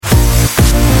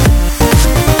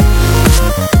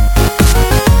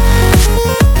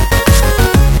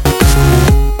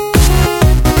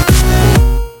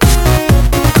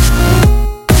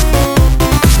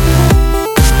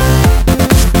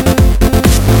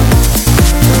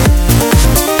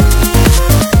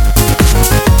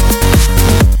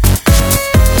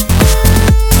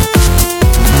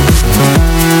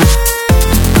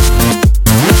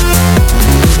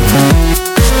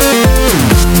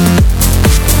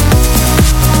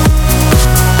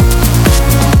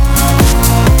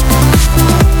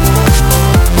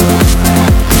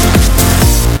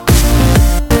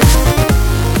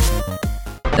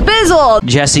Bizzle.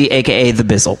 Jesse, a.k.a. The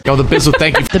Bizzle. Yo, The Bizzle,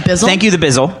 thank you. The Bizzle? Thank you, The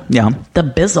Bizzle. Yeah. The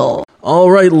Bizzle. All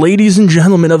right, ladies and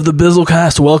gentlemen of the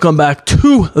Bizzlecast, welcome back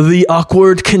to the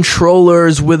Awkward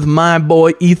Controllers with my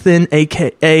boy Ethan,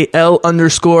 aka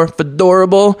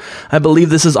L_Fedorable. I believe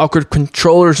this is Awkward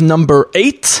Controllers number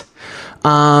 8.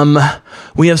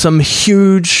 We have some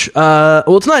huge,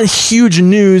 well, it's not huge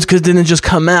news because it didn't just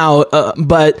come out,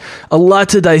 but a lot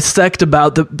to dissect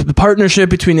about the partnership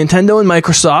between Nintendo and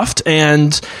Microsoft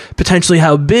and potentially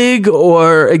how big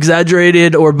or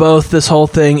exaggerated or both this whole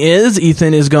thing is.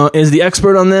 Ethan is the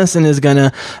expert on this and is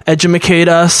gonna edumacate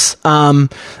us.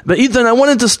 But Ethan, I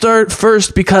wanted to start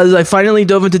first because I finally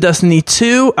dove into Destiny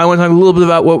 2. I want to talk a little bit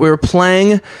about what we were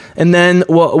playing, and then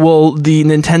we'll the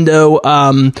Nintendo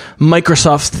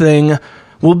Microsoft thing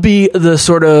will be the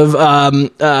sort of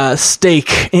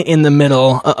stake in the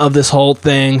middle of this whole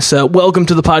thing. So welcome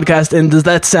to the podcast, and does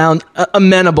that sound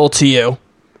amenable to you?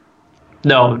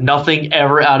 No, nothing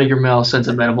ever out of your mouth sounds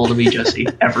amenable to me, Jesse,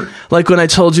 ever. Like when I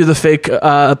told you the fake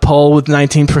poll with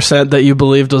 19% that you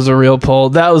believed was a real poll,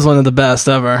 that was one of the best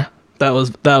ever. That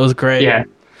was great. Yeah.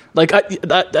 Like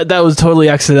that was totally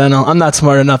accidental. I'm not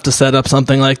smart enough to set up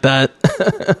something like that.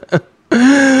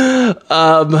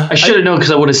 I should have known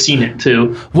because I would have seen it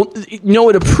too. Well, you know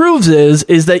what it proves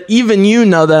is that even you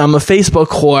know that I'm a Facebook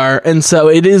whore, and so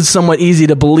it is somewhat easy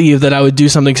to believe that I would do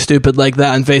something stupid like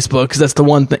that on Facebook, because that's the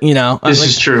one thing, you know. This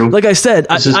is true. Like I said,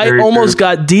 I almost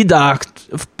got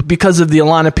de-docked because of the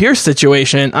Alana Pierce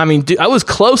situation. I mean, dude, I was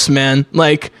close, man.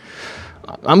 Like,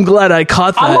 I'm glad I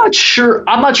caught that.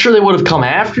 I'm not sure they would have come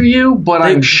after you, but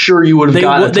I'm sure you would have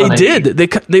gotten. They did.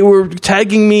 They were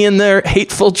tagging me in their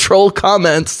hateful troll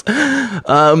comments,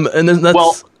 and then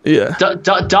that's yeah.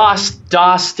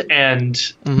 Dost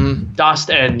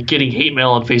and getting hate mail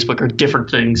on Facebook are different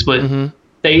things, but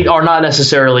they are not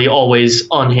necessarily always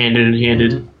unhanded and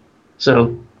handed.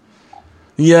 So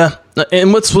yeah,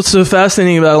 and what's so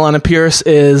fascinating about Alana Pierce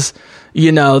is,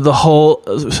 you know, the whole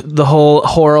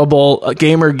horrible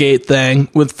Gamergate thing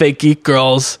with fake geek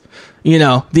girls. You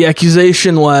know, the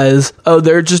accusation was,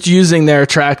 they're just using their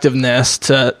attractiveness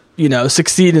to, you know,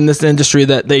 succeed in this industry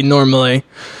that they normally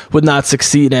would not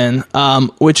succeed in,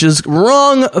 which is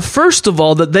wrong. First of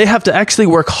all, that they have to actually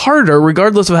work harder,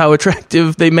 regardless of how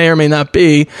attractive they may or may not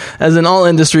be, as in all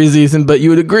industries, Ethan. But you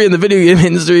would agree in the video game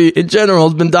industry in general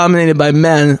has been dominated by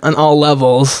men on all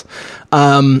levels.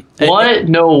 What?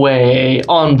 No way.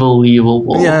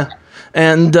 Unbelievable. Yeah.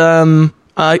 And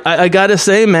I gotta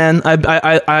say, man,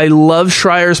 I love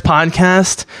Schreier's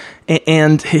podcast,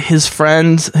 and his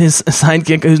friend, his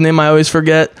sidekick, whose name I always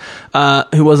forget,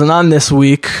 who wasn't on this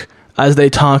week, as they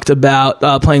talked about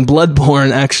playing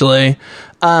Bloodborne, actually,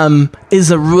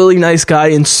 is a really nice guy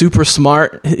and super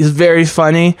smart. He's very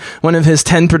funny. One of his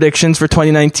 10 predictions for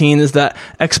 2019 is that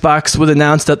Xbox would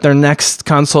announce that their next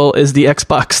console is the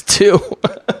Xbox 2.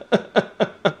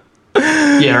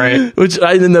 Yeah, right. Which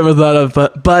I never thought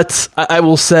of, but I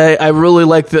will say I really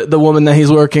like the woman that he's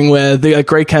working with. They got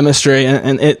great chemistry,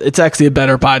 and it's actually a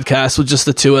better podcast with just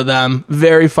the two of them.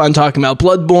 Very fun talking about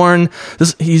Bloodborne.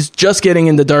 He's just getting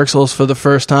into Dark Souls for the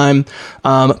first time.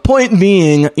 Point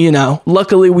being, you know,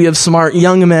 luckily we have smart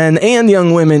young men and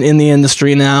young women in the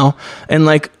industry now, and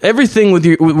like everything with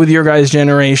your guys'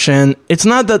 generation, it's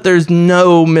not that there's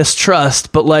no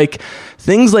mistrust, but like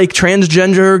things like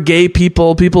transgender, gay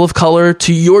people, people of color,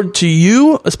 to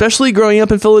you, especially growing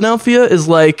up in Philadelphia, is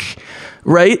like,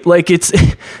 right? Like it's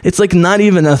like not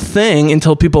even a thing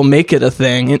until people make it a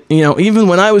thing. And, you know, even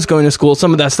when I was going to school,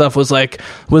 some of that stuff was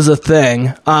a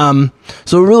thing.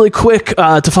 So really quick,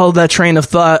 to follow that train of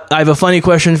thought, I have a funny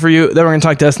question for you. Then we're going to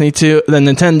talk Destiny 2, then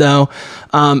Nintendo.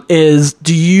 Is,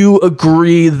 do you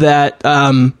agree that,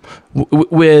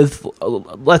 with,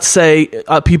 let's say,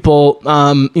 people,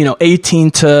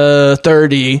 18 to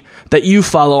 30 that you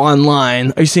follow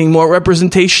online, are you seeing more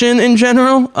representation in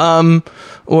general?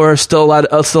 Or still a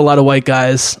lot of white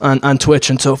guys on Twitch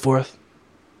and so forth?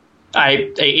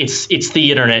 It's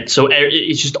the internet, so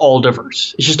it's just all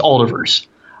diverse.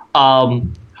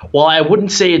 While I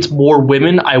wouldn't say it's more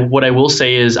women, what I will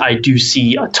say is I do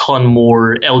see a ton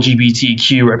more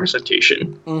LGBTQ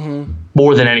representation,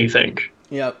 more than anything.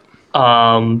 Yep.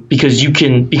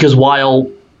 Because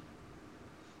while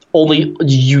only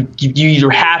you either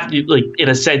have to, like, in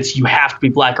a sense, you have to be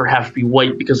black or have to be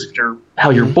white because of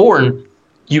how you're born,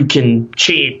 you can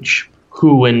change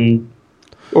who you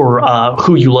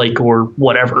like or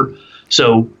whatever.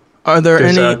 So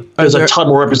there's a ton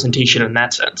more representation in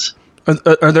that sense.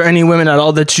 Are there any women at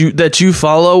all that you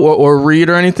follow or read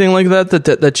or anything like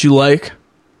that you like?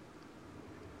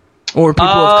 Or people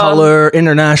of color,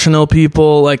 international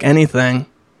people, like anything?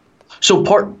 So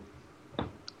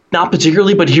Not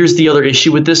particularly, but here's the other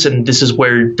issue with this, and this is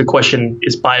where the question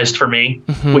is biased for me,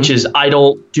 which is I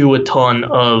don't do a ton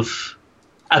of,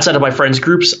 outside of my friends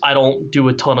groups, I don't do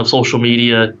a ton of social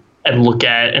media and look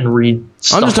at and read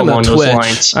stuff along those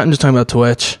lines. I'm just talking about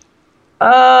Twitch.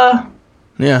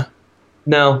 Yeah.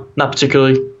 No, not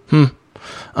particularly.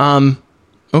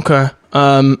 Okay.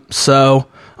 So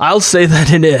I'll say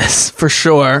that it is for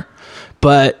sure.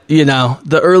 But, you know,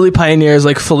 the early pioneers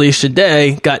like Felicia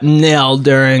Day got nailed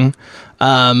during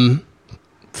fucking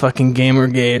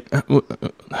Gamergate.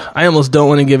 I almost don't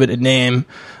want to give it a name.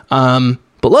 But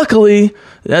luckily,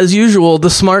 as usual,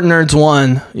 the smart nerds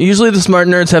won. Usually the smart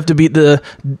nerds have to beat the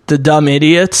dumb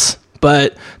idiots.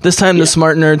 But this time the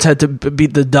smart nerds had to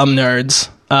beat the dumb nerds.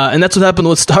 And that's what happened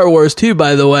with Star Wars too,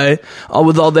 by the way,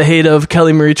 with all the hate of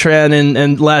Kelly Marie Tran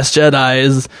and Last Jedi,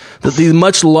 is that the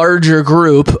much larger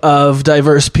group of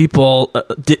diverse people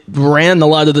ran a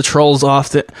lot of the trolls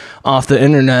off the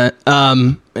internet.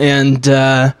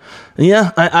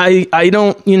 Yeah, I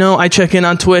don't, you know, I check in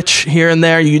on Twitch here and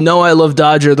there. You know, I love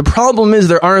Dodger. The problem is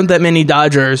there aren't that many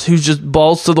Dodgers who's just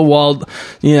balls to the wall.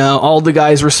 You know, all the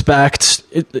guys respect,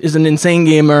 is an insane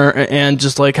gamer and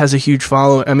just like has a huge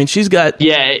following. I mean, she's got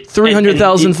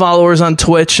 300,000 followers on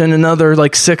Twitch and another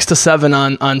like 6 to 7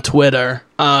 on Twitter.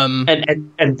 And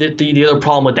the other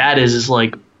problem with that is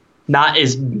like not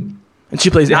as, and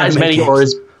she plays not as many games. or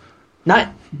as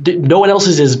not. No one else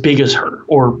is as big as her,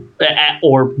 or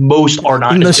most are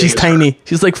not. No, she's tiny.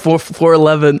 She's like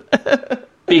 4'11".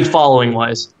 Big following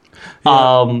wise.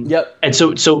 Yep. And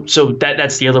so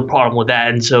that's the other problem with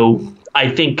that. And so I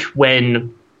think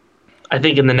in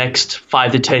the next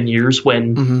 5 to 10 years,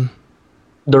 when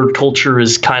nerd culture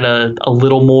is kind of a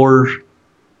little more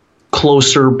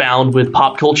closer bound with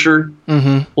pop culture,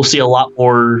 we'll see a lot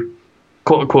more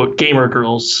quote unquote gamer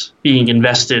girls being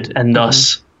invested, and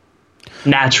thus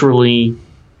naturally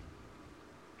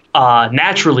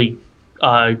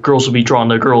girls will be drawn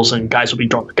to girls and guys will be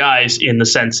drawn to guys in the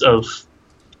sense of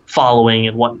following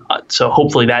and whatnot. So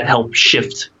hopefully that helps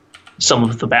shift some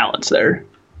of the balance there.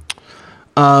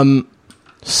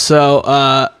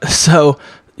 So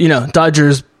you know,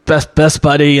 Dodger's best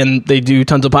buddy, and they do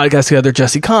tons of podcasts together,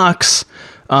 Jesse Cox.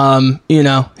 You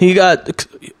know, he got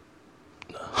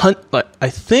I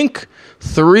think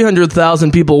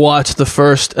 300,000 people watched the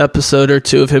first episode or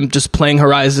two of him just playing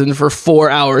Horizon for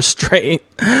 4 hours straight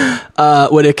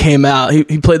when it came out.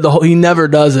 He played the whole. He never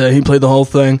does it. He played the whole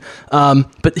thing.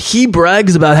 But he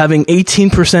brags about having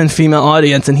 18% female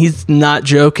audience, and he's not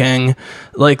joking.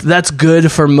 Like, that's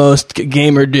good for most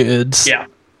gamer dudes. Yeah.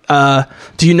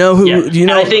 Do you know who? Yeah. Do you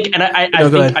know? I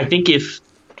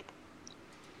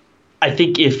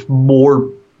think if more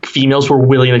females were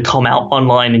willing to come out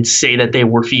online and say that they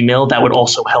were female, that would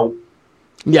also help.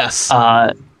 Yes.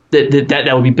 That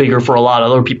would be bigger for a lot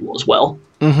of other people as well.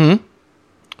 Mm-hmm.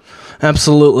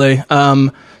 Absolutely.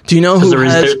 Do you know who there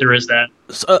is that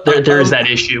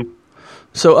issue.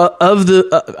 So of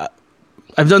the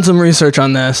I've done some research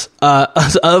on this.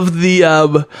 Of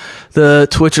the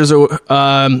Twitchers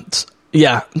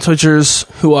Twitchers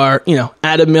who are, you know,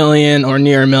 at 1 million or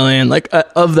near 1 million, like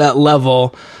of that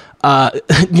level.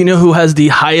 You know who has the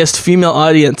highest female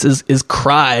audience is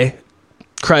Cryotic,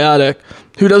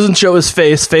 who doesn't show his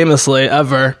face famously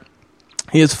ever.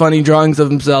 He has funny drawings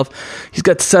of himself. He's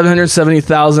got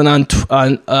 770,000 on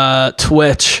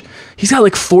Twitch. He's got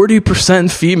like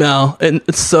 40% female, and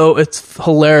it's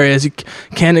hilarious. You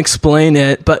can't explain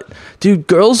it, but dude,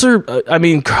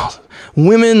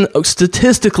 women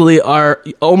statistically are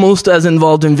almost as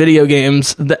involved in video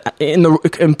games in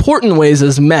the important ways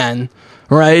as men.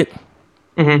 Right?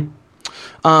 Mm-hmm.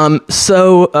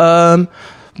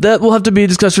 That will have to be a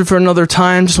discussion for another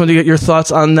time. Just wanted to get your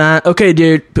thoughts on that. Okay,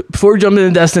 dude, before we jump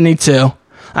into Destiny 2,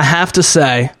 I have to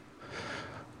say,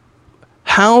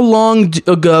 how long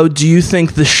ago do you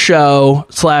think the show /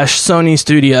 Sony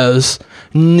Studios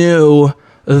knew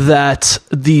that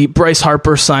the Bryce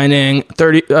Harper signing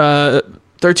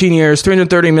 13 years,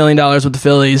 $330 million with the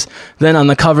Phillies, then on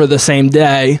the cover the same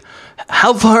day?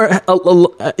 How far,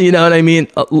 you know what I mean,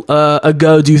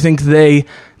 ago do you think they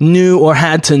knew or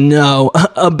had to know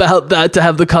about that to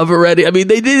have the cover ready? I mean,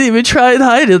 they didn't even try and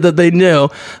hide it that they knew.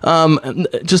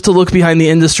 Just to look behind the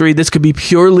industry, this could be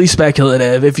purely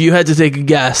speculative. If you had to take a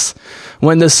guess,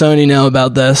 when does Sony know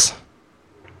about this?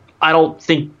 I don't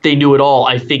think they knew at all.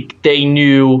 I think they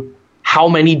knew how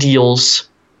many deals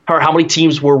or how many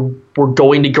teams were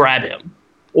going to grab him.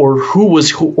 Or who he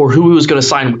was going to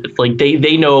sign with. Like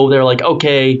they know, they're like,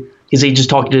 okay, his agent's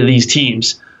talking to these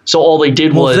teams. So all they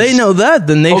did was, they know that,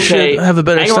 then they should have a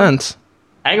better sense.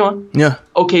 Hang on. Yeah.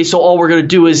 Okay, so all we're going to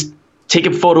do is take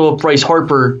a photo of Bryce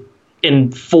Harper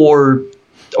in four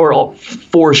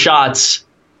shots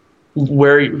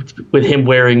with him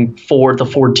wearing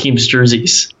the four teams'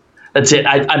 jerseys. That's it.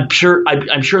 I'm sure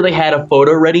they had a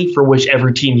photo ready for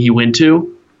whichever team he went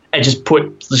to, and just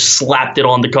slapped it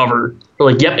on the cover. They're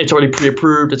like, "Yep, it's already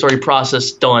pre-approved. It's already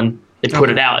processed, done." They put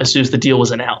it out as soon as the deal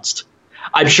was announced.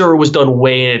 I'm sure it was done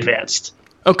way in advance.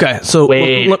 Okay, so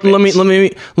let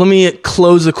me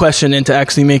close the question into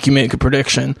actually make you make a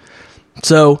prediction.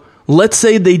 So let's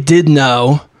say they did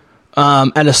know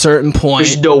at a certain point.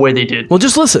 There's no way they did. Well,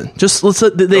 just listen.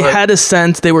 They had a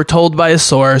sense. They were told by a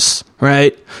source,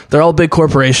 right? They're all big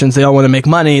corporations. They all want to make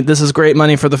money. This is great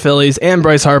money for the Phillies and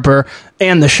Bryce Harper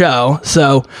and the show.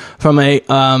 So from a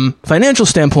financial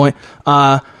standpoint,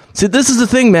 see, this is the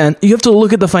thing, man. You have to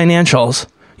look at the financials.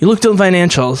 You looked at the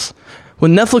financials.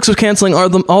 When Netflix was canceling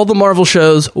all the Marvel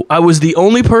shows, I was the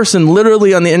only person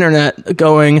literally on the internet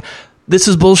going, "This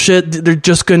is bullshit. They're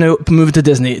just going to move it to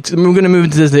Disney. We're going to move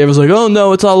it to Disney." I was like, "Oh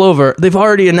no, it's all over." They've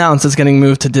already announced it's getting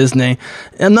moved to Disney.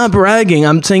 I'm not bragging.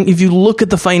 I'm saying if you look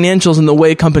at the financials and the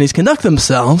way companies conduct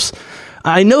themselves,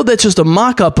 I know that's just a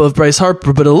mock-up of Bryce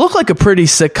Harper, but it looked like a pretty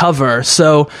sick cover.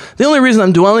 So the only reason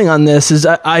I'm dwelling on this is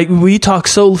we talk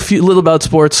so little about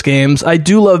sports games. I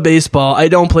do love baseball. I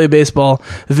don't play baseball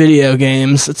video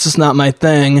games. It's just not my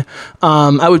thing.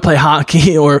 I would play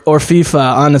hockey or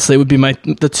FIFA, honestly, would be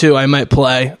the two I might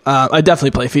play. I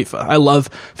definitely play FIFA. I love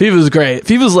FIFA's great.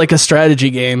 FIFA's like a strategy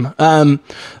game.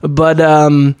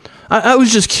 I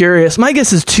was just curious. My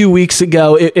guess is 2 weeks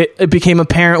ago, it became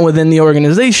apparent within the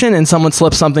organization and someone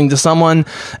slipped something to someone,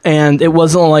 and it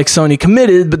wasn't like Sony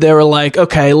committed, but they were like,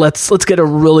 okay, let's get a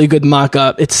really good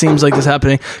mock-up. It seems like this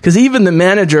happening. Because even the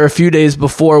manager a few days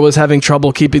before was having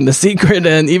trouble keeping the secret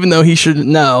in, even though he shouldn't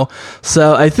know.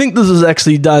 So I think this was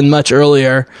actually done much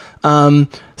earlier.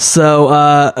 So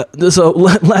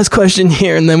last question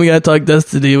here, and then we got to talk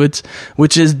Destiny,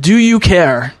 which is, do you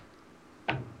care?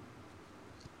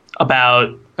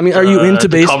 About, I mean, are you into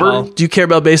baseball? cover? Do you care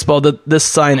about baseball? This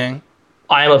signing?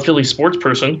 I am a Philly sports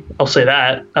person. I'll say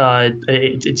that.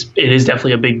 It is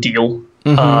definitely a big deal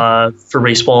for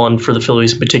baseball and for the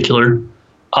Phillies in particular.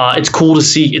 It's cool to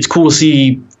see. It's cool to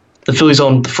see the Phillies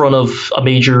on the front of a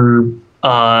major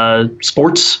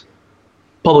sports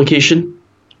publication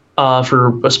for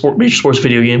a major sports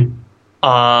video game.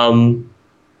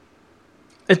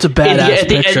 It's a badass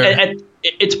picture.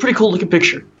 It's a pretty cool looking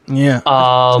picture. Yeah,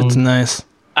 it's nice.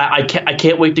 I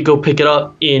can't wait to go pick it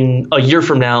up in a year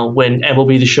from now when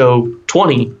MLB The Show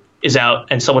 20 is out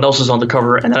and someone else is on the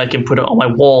cover, and then I can put it on my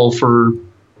wall for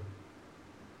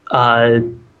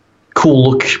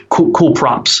cool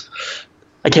props.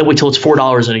 I can't wait till it's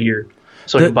 $4 in a year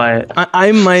so I can buy it.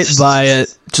 I might buy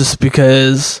it just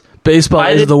because baseball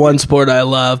is the one sport I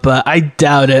love, but I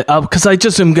doubt it because I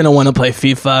just am going to want to play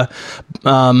FIFA.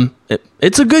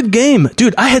 It's a good game.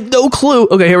 Dude, I had no clue.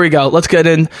 Okay, here we go. Let's get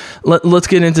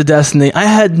into Destiny. I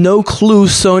had no clue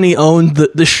Sony owned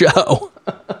the show.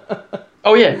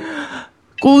 Oh, yeah.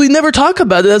 Well, we never talk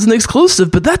about it as an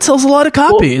exclusive, but that sells a lot of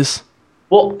copies.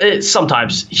 Well,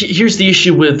 sometimes. Here's the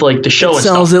issue with like the show. It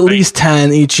sells at least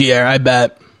 10 each year, I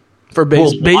bet. For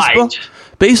baseball.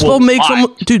 Baseball makes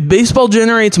dude. Baseball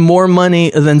generates more money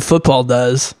than football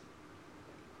does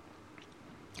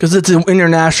because it's an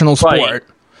international sport,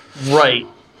 right?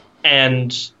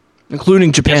 And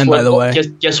including Japan, by the way.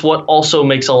 Guess what? Also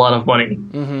makes a lot of money.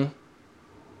 Mm-hmm.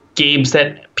 Games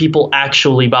that people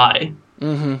actually buy.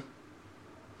 Mm-hmm.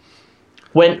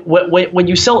 When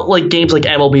you sell like games like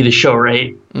MLB The Show,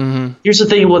 right? Mm-hmm. Here's the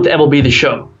thing with MLB The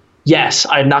Show. Yes,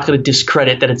 I'm not going to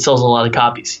discredit that it sells a lot of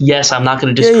copies. Yes, I'm not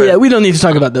going to discredit. Yeah, we don't need to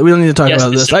talk about that. We don't need to talk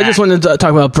about this. I just wanted to talk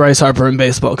about Bryce Harper and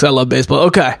baseball because I love baseball.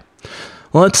 Okay,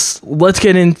 let's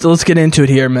get into it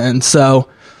here, man. So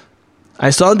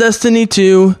I saw Destiny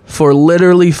 2 for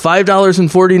literally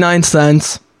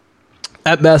 $5.49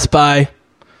 at Best Buy.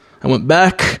 I went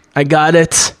back. I got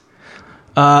it.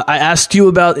 I asked you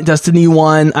about Destiny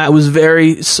 1. I was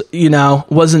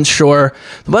wasn't sure.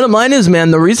 The bottom line is,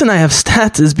 man, the reason I have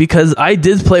stats is because I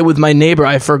did play with my neighbor.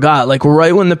 I forgot. Like,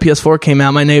 right when the PS4 came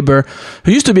out, my neighbor,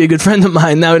 who used to be a good friend of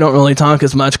mine, now we don't really talk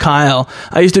as much, Kyle,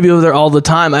 I used to be over there all the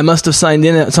time. I must have signed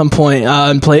in at some point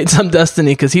and played some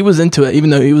Destiny because he was into it,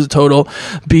 even though he was a total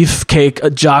beefcake,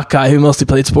 a jock guy who mostly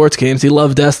played sports games. He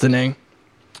loved Destiny.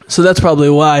 So that's probably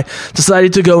why.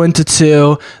 Decided to go into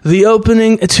 2. The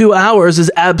opening 2 hours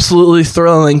is absolutely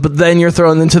thrilling, but then you're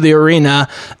thrown into the arena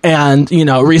and,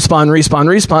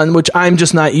 respawn, which I'm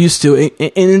just not used to.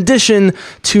 In addition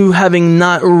to having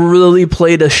not really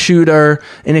played a shooter,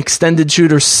 an extended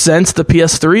shooter since the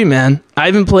PS3, man. I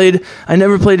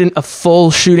never played a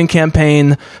full shooting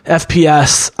campaign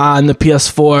FPS on the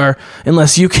PS4,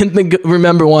 unless you can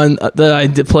remember one that I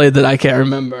did play that I can't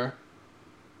remember.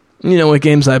 You know what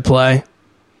games I play?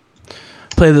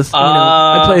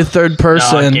 I play third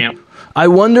person. No, I can't. I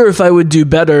wonder if I would do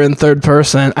better in third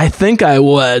person. I think I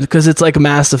would, because it's like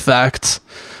Mass Effect.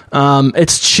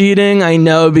 It's cheating, I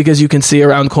know, because you can see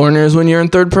around corners when you're in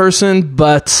third person,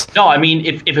 but... No, I mean,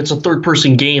 if it's a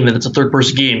third-person game, then it's a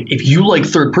third-person game. If you like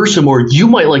third-person more, you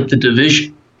might like The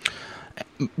Division.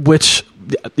 Which,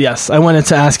 yes, I wanted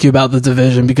to ask you about The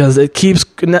Division, because it keeps...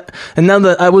 And now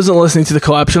that I wasn't listening to the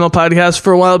Co-optional podcast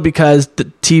for a while, because the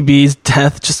TB's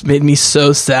death just made me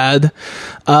so sad.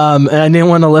 And I didn't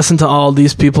want to listen to all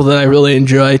these people that I really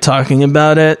enjoy talking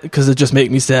about it, because it just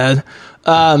made me sad.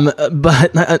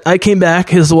 But I came back.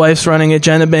 His wife's running it,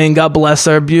 Jenna Bain. God bless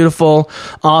her. Beautiful,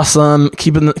 awesome,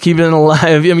 keeping it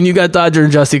alive. I mean, you got Dodger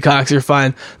and Justy Cox. You're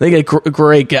fine. They get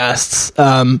great guests.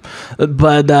 The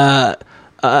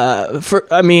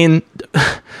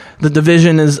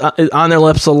Division is on their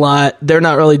lips a lot. They're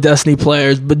not really Destiny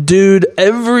players, but dude,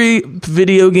 every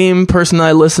video game person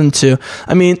I listen to,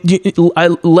 I mean,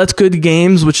 Let's Good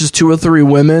Games, which is 2 or 3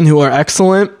 women who are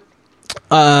excellent.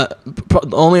 The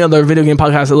only other video game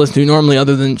podcast I listen to normally,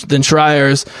 other than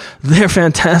Schreier's, they're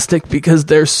fantastic because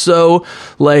they're so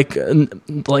like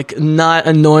not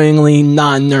annoyingly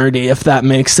non-nerdy, if that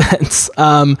makes sense.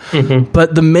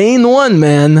 But the main one,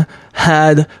 man,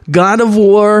 had God of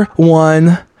War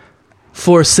 1,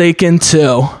 Forsaken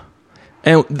 2.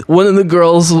 And one of the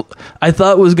girls I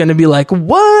thought was going to be like,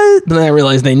 what? But then I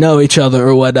realized they know each other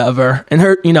or whatever. And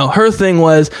her thing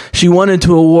was she wanted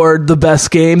to award the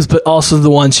best games, but also the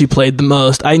one she played the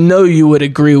most. I know you would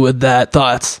agree with that.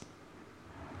 Thoughts?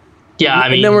 Yeah, I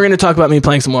mean, and then we're going to talk about me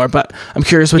playing some more, but I'm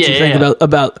curious what you think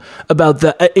about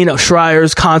the,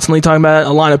 Schreier's constantly talking about it.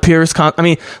 Alana Pierce,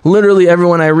 literally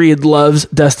everyone I read loves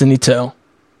Destiny 2.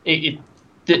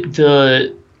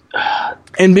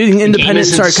 And being independent,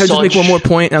 sorry, can I just make one more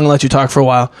point? And I'm going to let you talk for a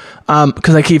while.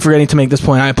 Because I keep forgetting to make this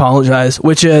point. I apologize.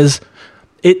 Which is,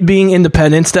 it being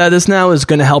independent status now is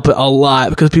going to help it a lot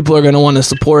because people are going to want to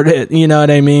support it. You know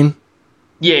what I mean?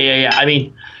 Yeah. I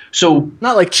mean, so...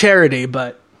 Not like charity,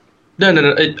 but... No.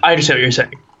 I understand what you're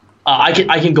saying. I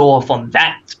can go off on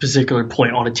that particular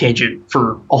point on a tangent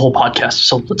for a whole podcast,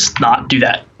 so let's not do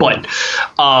that. But,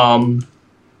 I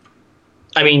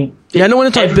mean... Yeah, I don't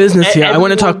want to talk business here. I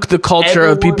want to talk the culture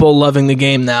of people loving the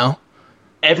game now.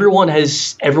 Everyone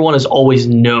has always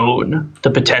known the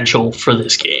potential for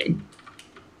this game.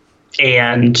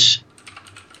 And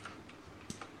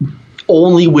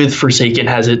only with Forsaken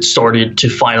has it started to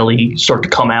finally start to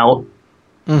come out.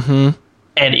 Mm-hmm.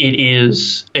 And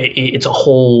it's a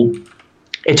whole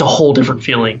different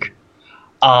feeling.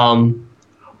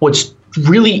 What's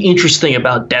really interesting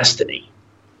about Destiny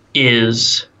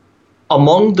is...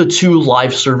 among the 2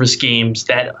 live service games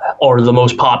that are the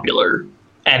most popular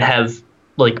and have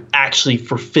actually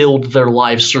fulfilled their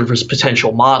live service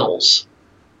potential models,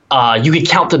 you could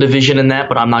count The Division in that,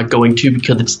 but I'm not going to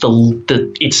because it's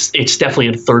definitely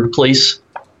in third place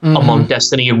among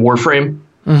Destiny and Warframe.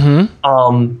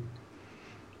 Mm-hmm.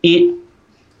 It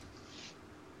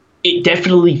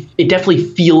definitely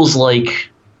feels like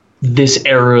this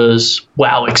era's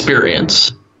WoW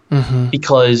experience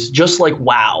because just like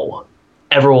WoW.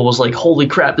 Everyone was like, holy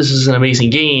crap, this is an amazing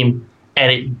game.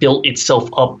 And it built itself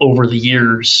up over the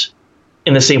years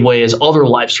in the same way as other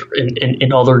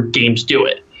in other games do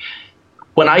it.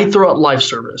 When I throw out live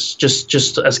service,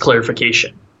 just as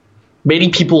clarification, many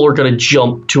people are going to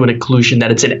jump to an conclusion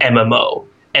that it's an MMO.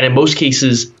 And in most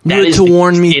cases, you had to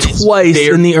warn me twice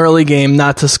in the early game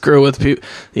not to screw with people.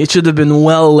 It should have been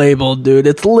well labeled, dude.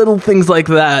 It's little things like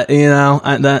that,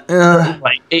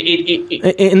 Right.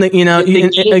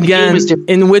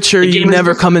 In Witcher, you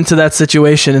never come into that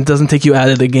situation. It doesn't take you out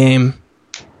of the game.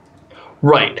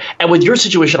 Right. And with your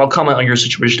situation, I'll comment on your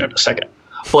situation in a second.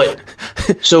 But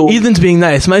so Ethan's being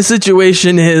nice. My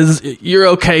situation is you're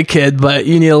okay, kid, but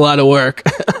you need a lot of work.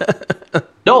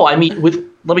 No, I mean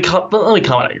Let me comment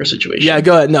on your situation. Yeah,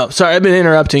 go ahead. No, sorry, I've been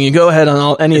interrupting you. Go ahead on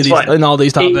all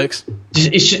these topics.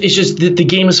 It's just the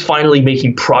game is finally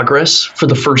making progress for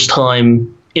the first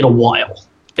time in a while.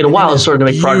 It's starting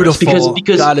to make progress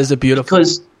because God, is it beautiful?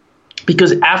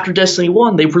 Because after Destiny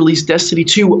 1, they've released Destiny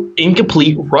 2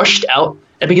 incomplete, rushed out,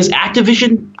 and because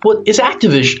Activision is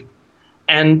Activision,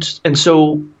 and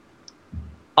so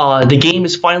the game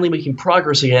is finally making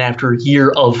progress again after a year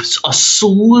of a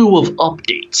slew of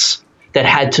updates that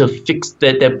had to fix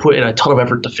that put in a ton of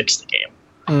effort to fix the game.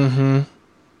 Mm-hmm.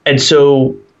 And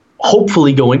so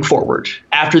hopefully going forward,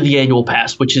 after the annual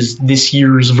pass, which is this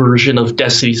year's version of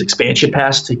Destiny's expansion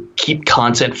pass to keep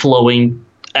content flowing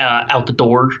out the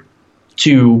door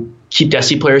to keep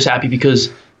Destiny players happy,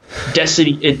 because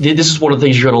Destiny, this is one of the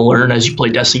things you're going to learn as you play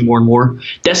Destiny more and more.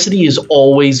 Destiny is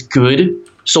always good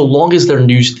so long as there's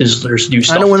new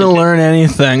stuff. I don't want to learn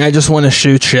anything. I just want to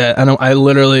shoot shit. I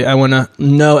want to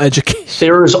know education.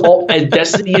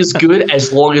 Destiny is good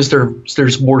as long as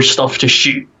there's more stuff to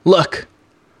shoot. Look,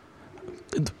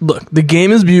 the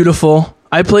game is beautiful.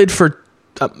 I played for,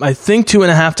 I think,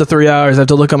 2.5 to 3 hours. I have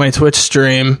to look at my Twitch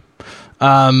stream.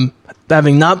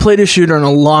 Having not played a shooter in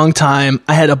a long time,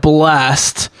 I had a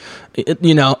blast.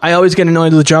 I always get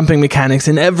annoyed with jumping mechanics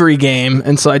in every game,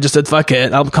 and so I just said, fuck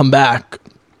it, I'll come back.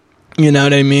 You know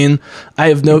what I mean?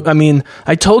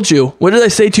 I told you, what did I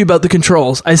say to you about the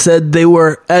controls? I said they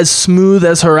were as smooth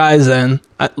as Horizon.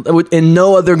 In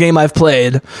no other game I've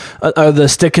played are the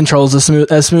stick controls as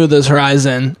smooth as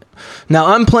Horizon. Now,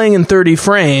 I'm playing in 30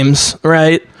 frames,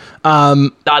 right?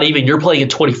 Not even. You're playing in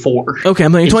 24. Okay,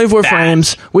 I'm playing 24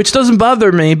 frames, which doesn't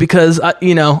bother me because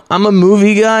I'm a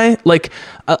movie guy. Like,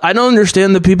 I don't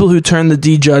understand the people who turn the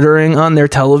de-juddering on their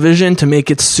television to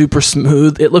make it super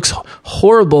smooth. It looks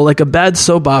horrible, like a bad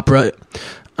soap opera.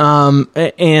 So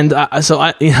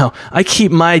I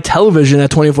keep my television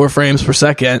at 24 frames per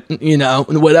second,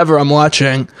 whatever I'm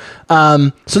watching.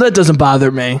 So that doesn't bother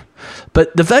me.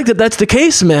 But the fact that that's the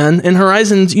case, man, and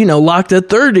Horizon's, locked at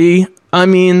 30,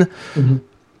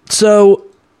 so,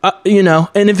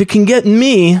 and if it can get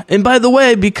me, and by the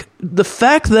way, the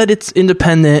fact that it's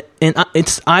independent and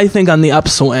it's, I think, on the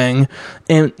upswing,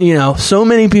 and, so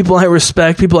many people I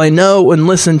respect, people I know and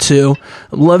listen to,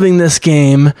 loving this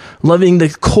game, loving the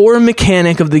core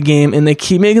mechanic of the game, and they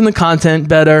keep making the content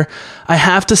better. I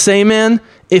have to say, man,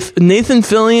 if Nathan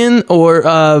Fillion or,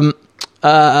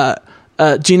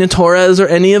 Gina Torres or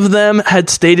any of them had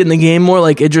stayed in the game more,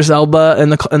 like Idris Elba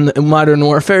and the Modern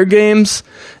Warfare games,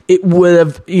 it would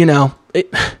have, it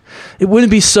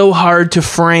wouldn't be so hard to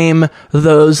frame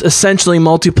those essentially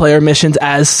multiplayer missions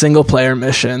as single player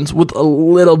missions with a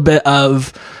little bit of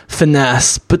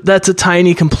finesse. But that's a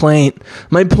tiny complaint.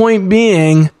 My point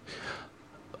being,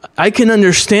 I can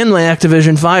understand why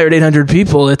Activision fired 800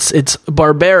 people. It's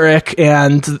barbaric,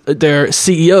 and their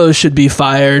CEOs should be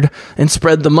fired and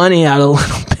spread the money out a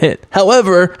little bit.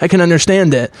 However, I can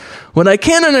understand it. What I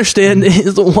can't understand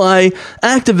is why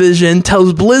Activision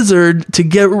tells Blizzard to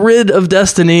get rid of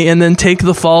Destiny and then take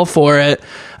the fall for it.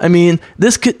 I mean,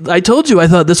 I told you I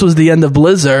thought this was the end of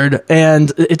Blizzard,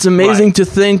 and it's amazing to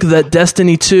think that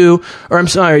Destiny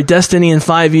in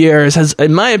 5 years has,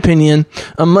 in my opinion,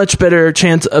 a much better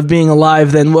chance of being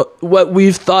alive than what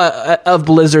we've thought of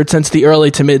Blizzard since the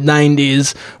early to mid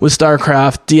 90s with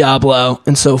StarCraft, Diablo,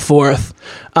 and so forth.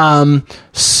 Hey, I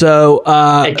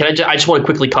just want to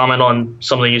quickly comment on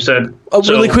something you said.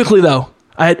 Really quickly though,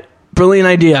 I had a brilliant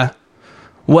idea.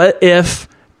 What if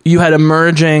you had a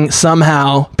merging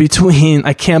somehow between,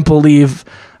 I can't believe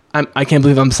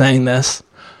I'm saying this.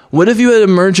 What if you had a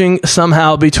merging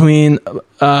somehow between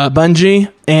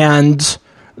Bungie and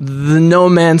the No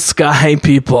Man's Sky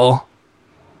people?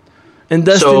 And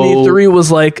Destiny 3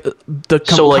 was like the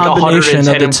combination of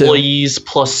the 110 two. employees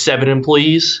plus 7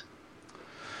 employees?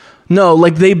 No,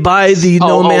 like they buy the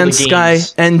No Man's Sky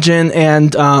engine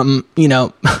and,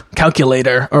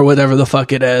 calculator or whatever the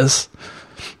fuck it is.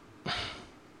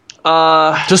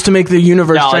 Just to make the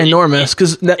universe ginormous,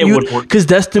 because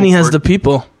Destiny has the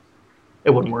people.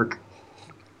 It wouldn't work.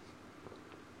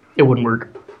 It wouldn't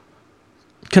work.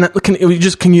 Can you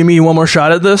give me one more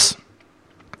shot at this?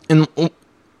 And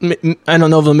I don't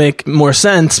know if it'll make more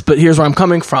sense, but here's where I'm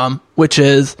coming from, which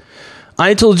is,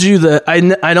 I told you that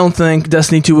I don't think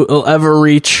Destiny 2 will ever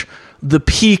reach the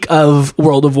peak of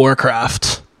World of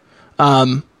Warcraft.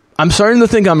 I'm starting to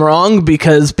think I'm wrong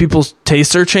because people's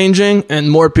tastes are changing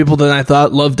and more people than I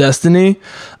thought love Destiny.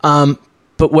 But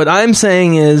what I'm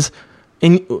saying is,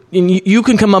 and you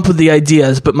can come up with the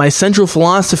ideas, but my central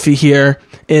philosophy here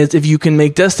is if you can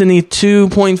make Destiny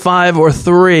 2.5 or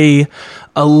 3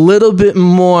 a little bit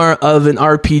more of an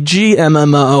RPG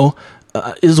MMO,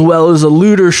 as well as a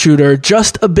looter shooter,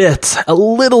 just a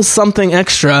little something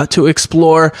extra to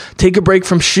explore, take a break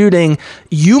from shooting.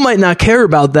 You might not care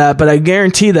about that, but I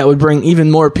guarantee that would bring even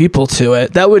more people to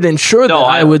it. That would ensure that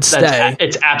I would stay.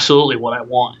 It's absolutely what I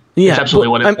want. Yeah, it's absolutely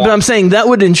what I want. But I'm saying that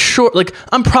would ensure, like,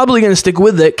 I'm probably going to stick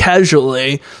with it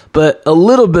casually, but a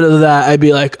little bit of that, I'd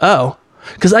be like, oh,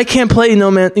 because I can't play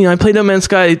No Man. I played No Man's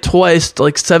Sky twice,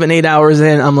 like 7-8 hours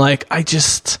in. I'm like, I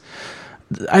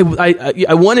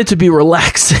want it to be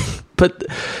relaxing, but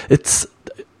it's.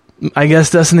 I guess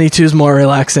Destiny 2 is more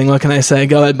relaxing. What can I say?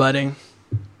 Go ahead, buddy.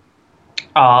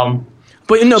 So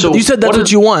but you said that's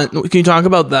what you want. Can you talk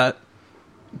about that?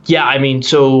 Yeah, I mean,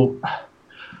 so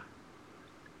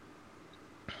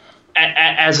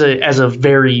as a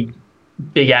very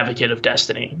big advocate of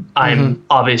Destiny, I'm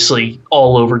obviously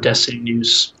all over Destiny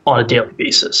news on a daily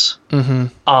basis.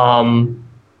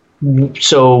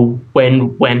 So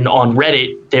when on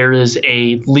Reddit there is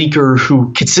a leaker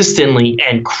who consistently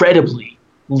and credibly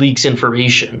leaks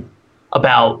information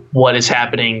about what is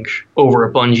happening over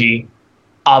at Bungie,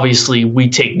 obviously we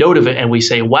take note of it and we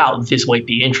say, wow, this might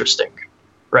be interesting,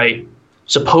 right?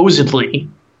 Supposedly,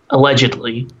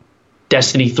 allegedly,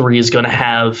 Destiny 3 is going to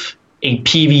have a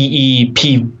PvE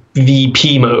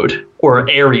PvP mode or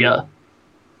area.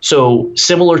 So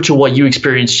similar to what you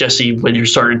experienced, Jesse, when you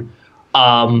started.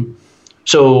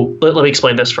 So let me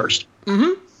explain this first.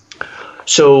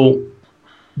 So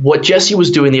what Jesse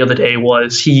was doing the other day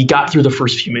was he got through the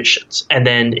first few missions, and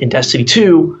then in Destiny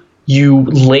 2, you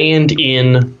land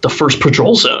in the first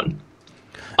patrol zone.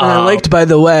 And I liked, by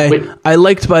the way, let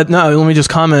me just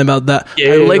comment about that.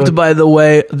 I liked, by the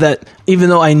way, that even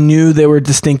though I knew they were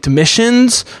distinct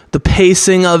missions, the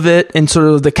pacing of it and sort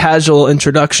of the casual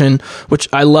introduction, which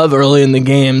I love early in the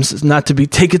games, not to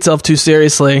take itself too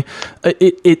seriously,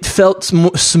 it felt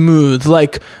smooth.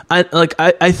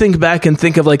 I think back and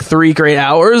think of like 3 great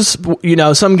hours.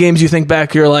 Some games you think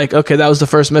back, you're like, okay, that was the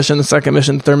first mission, the second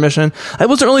mission, the third mission. I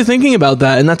wasn't really thinking about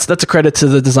that, and that's a credit to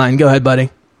the design. Go ahead,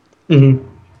 buddy.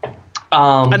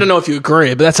 I don't know if you agree,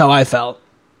 but that's how I felt.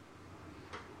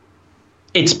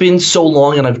 It's been so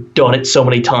long and I've done it so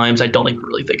many times, I don't even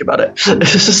really think about it.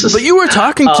 But you were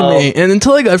talking to me, and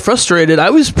until I got frustrated,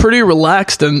 I was pretty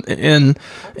relaxed in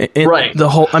right. The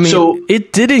whole... I mean,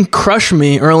 it didn't crush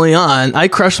me early on. I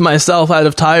crushed myself out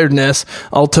of tiredness,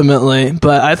 ultimately,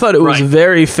 but I thought it was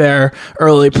very fair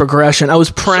early progression. I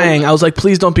was praying. I was like,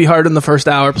 please don't be hard in the first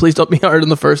hour. Please don't be hard in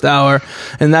the first hour.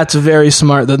 And that's very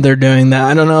smart that they're doing that.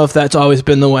 I don't know if that's always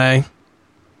been the way.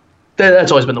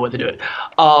 That's always been the way to do it.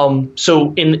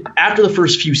 So after the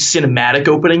first few cinematic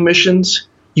opening missions,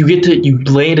 you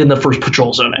land in the first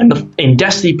patrol zone, and in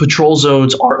Destiny, patrol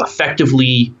zones are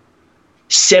effectively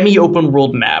semi-open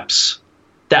world maps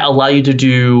that allow you to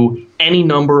do any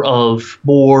number of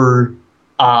more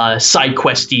side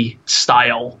questy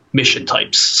style mission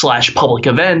types / public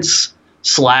events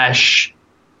 /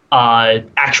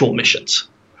 actual missions,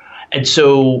 and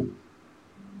so.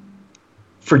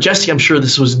 For Jesse, I'm sure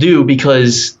this was new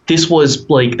because this was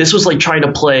like trying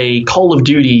to play Call of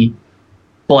Duty,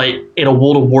 but in a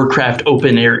World of Warcraft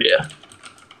open area.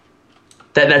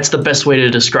 That's the best way to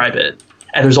describe it.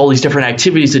 And there's all these different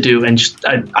activities to do, and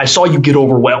I saw you get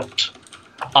overwhelmed.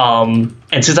 And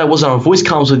since I wasn't on voice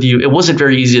comms with you, it wasn't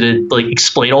very easy to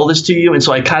explain all this to you, and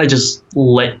so I kind of just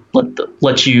let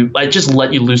you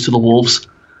loose to the wolves.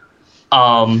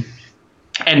 And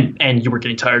you were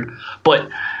getting tired, but.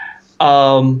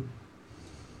 And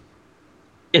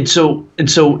so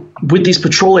with these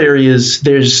patrol areas,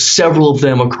 there's several of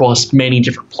them across many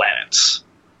different planets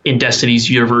in Destiny's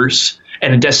universe.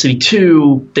 And in Destiny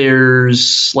 2,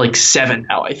 there's 7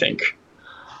 now, I think.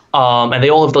 And they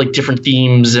all have different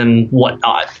themes and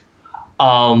whatnot.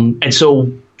 And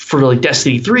so for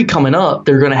Destiny 3 coming up,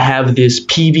 they're going to have this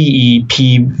PvE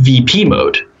PvP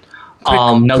mode.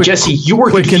 Jesse, you were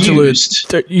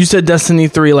confused. You said Destiny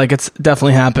 3 it's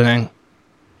definitely happening.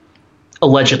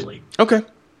 Allegedly. Okay.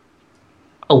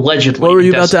 Allegedly. What were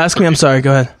you about to ask me? I'm sorry.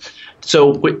 Go ahead.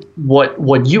 So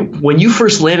when you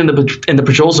first landed in the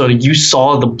patrol zone and you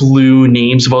saw the blue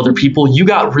names of other people, you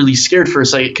got really scared for a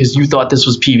second because you thought this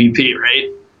was PvP,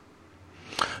 right?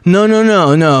 No.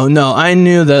 I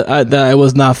knew that I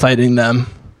was not fighting them.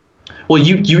 Well,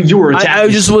 you were attacking. I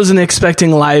just wasn't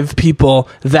expecting live people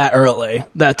that early.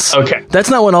 That's okay. That's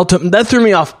not what that threw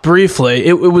me off briefly.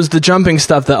 It was the jumping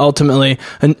stuff that ultimately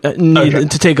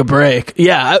needed to take a break.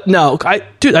 Yeah, I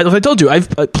told you, I've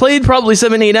played probably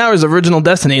 7-8 hours of original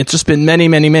Destiny. It's just been many,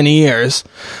 many, many years.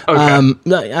 Okay.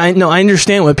 I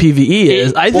understand what PvE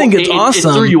is. I think it's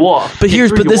awesome. It threw you off. But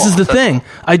this is the thing.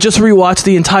 I just rewatched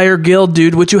the entire Guild,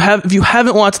 dude. If you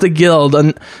haven't watched the Guild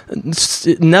on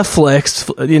Netflix,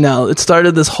 it's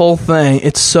started this whole thing.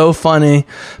 It's so funny.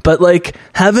 But, like,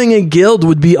 having a guild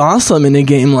would be awesome in a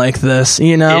game like this,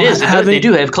 you know? It is. They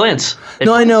do have clans.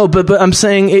 No, I know, but I'm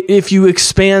saying if you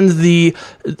expand the,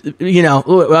 you know,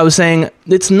 I was saying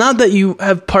it's not that you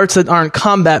have parts that aren't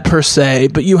combat per se,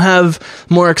 but you have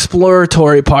more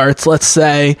exploratory parts, let's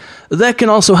say, that can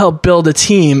also help build a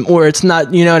team, or it's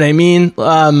not, you know what I mean?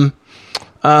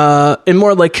 In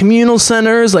more like communal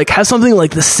centers, like have something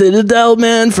like the Citadel,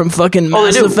 man, from fucking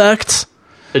Mass Effect.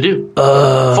 They do.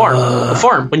 The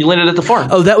farm. When you landed at the farm.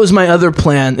 Oh, that was my other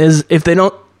plan. Is if they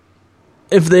don't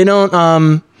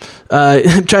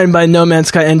try and buy No Man's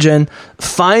Sky engine,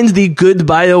 find the good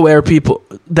BioWare people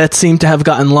that seem to have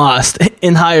gotten lost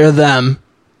and hire them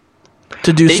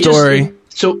to do story.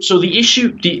 So the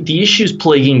issues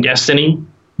plaguing Destiny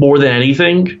more than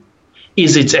anything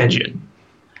is its engine.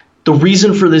 The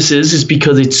reason for this is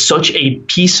because it's such a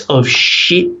piece of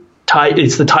shit.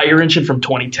 It's the Tiger engine from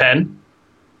 2010.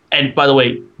 And by the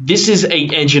way, this is an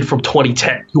engine from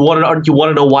 2010. You want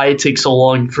to know why it takes so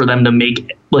long for them to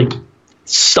make like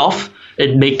stuff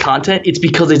and make content? It's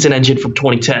because it's an engine from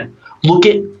 2010. Look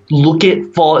at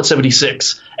Fallout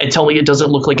 76 and tell me it doesn't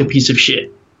look like a piece of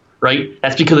shit, right?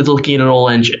 That's because it's looking at an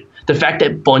old engine. The fact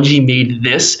that Bungie made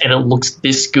this and it looks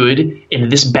this good in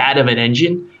this bad of an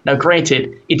engine. Now,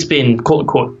 granted, it's been quote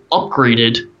unquote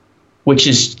upgraded, which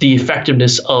is the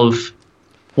effectiveness of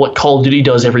what Call of Duty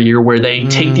does every year, where they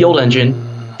take the old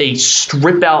engine, they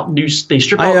strip out new,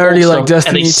 I already like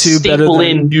Destiny 2 better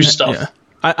than new stuff. Yeah.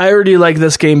 I already like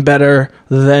this game better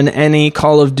than any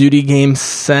Call of Duty game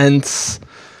since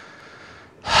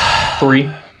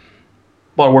 3.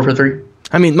 Modern Warfare 3.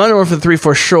 I mean, Modern Warfare 3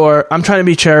 for sure. I'm trying to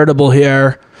be charitable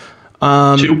here.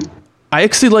 2. I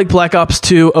actually like Black Ops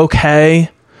 2 okay.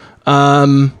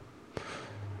 And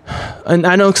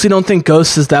I actually don't think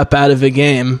Ghost is that bad of a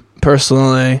game,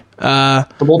 personally. The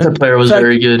multiplayer was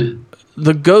very good.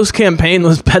 The Ghost campaign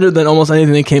was better than almost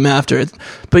anything that came after it.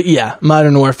 But yeah,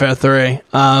 Modern Warfare 3.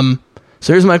 So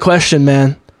here's my question,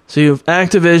 man. So you have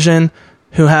Activision,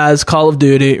 who has Call of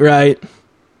Duty, right?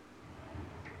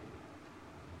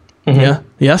 Mm-hmm. Yeah?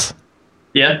 Yes?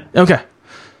 Yeah. Okay.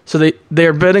 So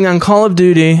they're betting on Call of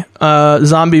Duty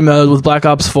zombie mode with Black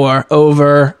Ops 4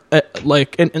 over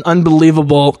like an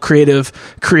unbelievable creative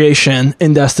creation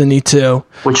in Destiny 2.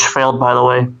 Which failed, by the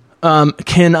way.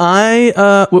 Can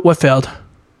I... what failed?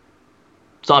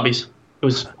 Zombies. It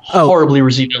was horribly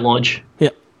received at launch. Yeah.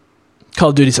 Call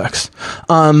of Duty sucks.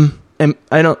 And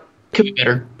I don't... Could be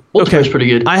better. Multiplayer's pretty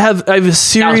good. I have a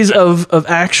series of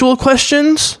actual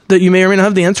questions that you may or may not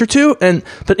have the answer to,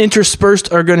 but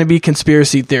interspersed are going to be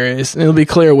conspiracy theories, and it'll be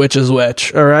clear which is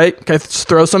which. All right? Can I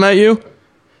throw some at you?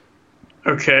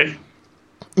 Okay.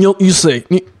 You'll see.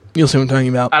 You'll see what I'm talking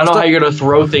about. I don't know how you're going to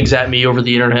throw things at me over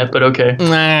the internet, but okay.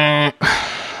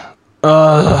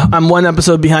 I'm one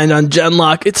episode behind on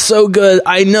Genlock. It's so good.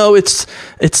 I know it's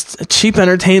cheap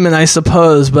entertainment, I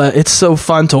suppose, but it's so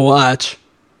fun to watch.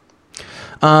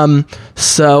 Okay.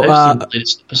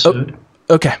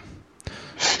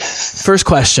 First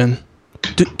question.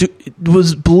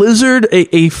 Was Blizzard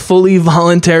a fully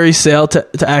voluntary sale to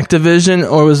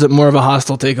Activision, or was it more of a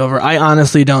hostile takeover? I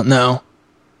honestly don't know.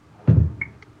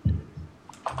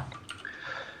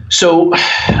 So,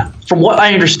 from what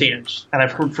I understand, and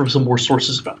I've heard from some more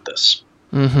sources about this,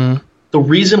 the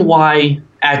reason why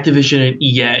Activision and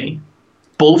EA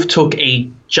both took a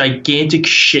gigantic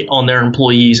shit on their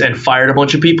employees and fired a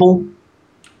bunch of people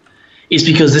is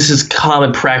because this is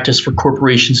common practice for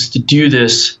corporations to do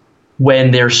this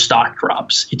when their stock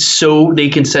drops. It's so they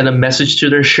can send a message to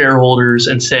their shareholders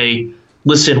and say,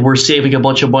 listen, we're saving a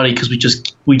bunch of money because we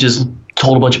just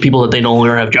told a bunch of people that they no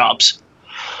longer have jobs.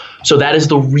 So that is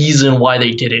the reason why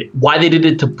they did it. Why they did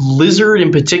it to Blizzard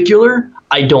in particular,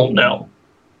 I don't know.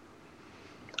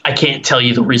 I can't tell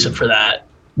you the reason for that.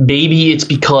 Maybe it's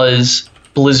because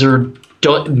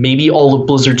maybe all of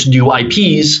Blizzard's new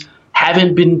IPs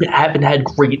haven't had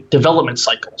great development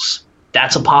cycles.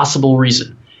 That's a possible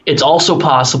reason. It's also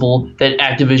possible that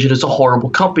Activision is a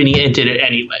horrible company and did it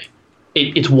anyway.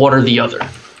 It's one or the other.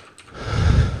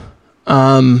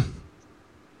 Or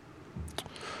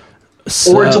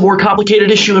it's a more complicated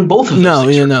issue in both of those things. No,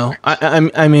 you know.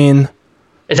 I mean...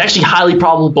 It's actually highly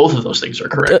probable both of those things are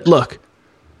correct. Look.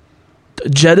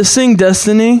 Jettisoning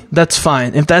Destiny, that's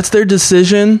fine. If that's their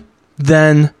decision,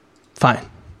 then fine.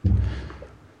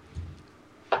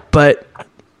 But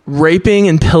raping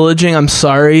and pillaging, I'm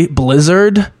sorry,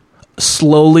 Blizzard,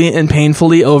 slowly and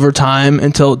painfully over time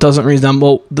until it doesn't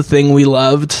resemble the thing we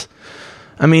loved.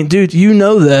 I mean, dude, you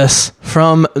know this.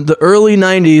 From the early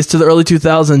 90s to the early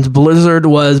 2000s, Blizzard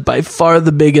was by far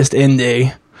the biggest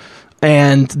indie.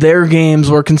 and their games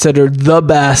were considered the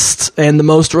best and the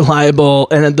most reliable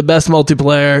and the best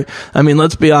multiplayer. I mean,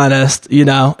 let's be honest,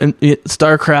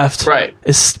 StarCraft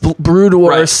is Brood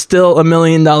War is still $1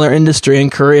 million industry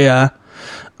in Korea.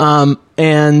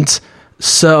 And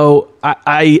so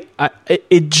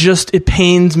it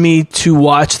pains me to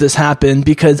watch this happen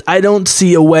because I don't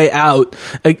see a way out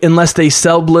unless they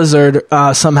sell Blizzard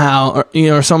somehow,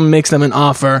 or someone makes them an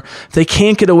offer. If they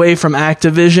can't get away from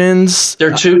Activision's,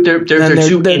 they're too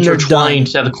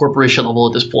intertwined at the corporation level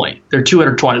at this point. They're too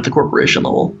intertwined at the corporation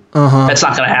level. That's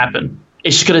not going to happen.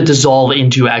 It's just going to dissolve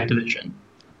into Activision,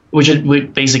 which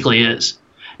it basically is.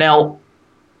 Now,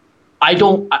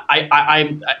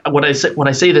 when I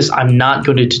say this, I'm not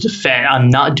going to defend.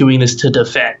 I'm not doing this to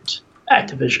defend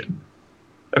Activision.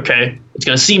 Okay, it's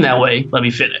going to seem that way. Let me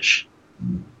finish.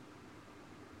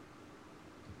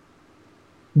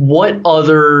 What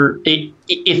other?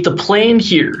 If the plan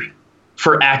here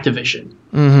for Activision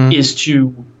is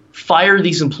to fire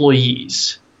these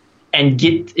employees and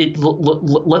get it,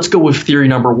 let's go with theory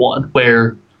number one,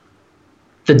 where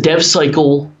the dev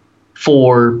cycle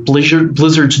for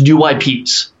Blizzard's new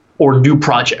IPs or new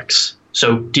projects,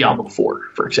 so Diablo 4,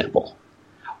 for example,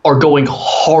 are going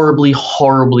horribly,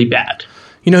 horribly bad.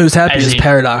 You know who's happy is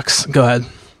Paradox. Go ahead.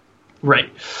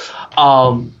 Right.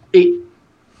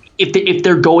 If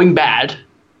they're going bad,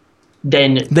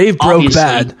 then they've broke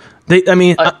bad.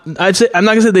 I'd say I'm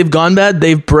not gonna say they've gone bad.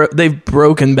 They've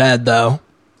broken bad though.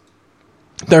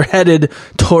 They're headed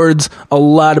towards a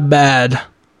lot of bad.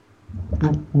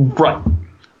 Right.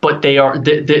 But they are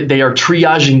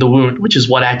triaging the wound, which is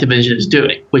what Activision is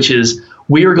doing, which is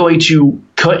we are going to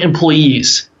cut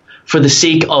employees for the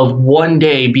sake of one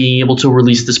day being able to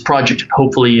release this project, and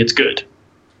hopefully it's good.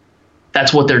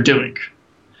 That's what they're doing.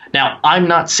 Now, I'm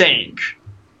not saying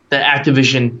that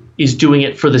Activision is doing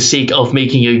it for the sake of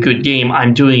making a good game.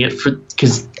 I'm doing it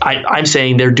because I'm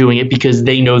saying they're doing it because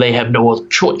they know they have no other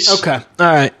choice. Okay.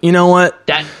 All right. You know what?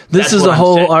 This is a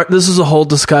whole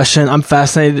discussion. I'm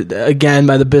fascinated again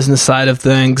by the business side of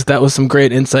things. That was some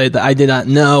great insight that I did not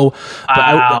know.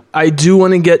 But I do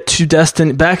want to get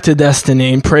to back to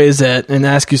Destiny and praise it and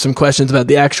ask you some questions about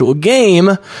the actual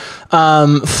game.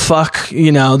 Fuck,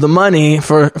 the money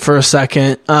for a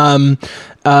second.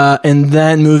 And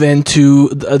then move into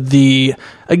the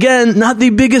again, not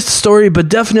the biggest story, but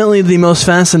definitely the most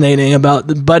fascinating about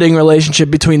the budding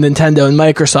relationship between Nintendo and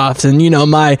Microsoft. And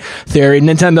my theory,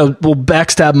 Nintendo will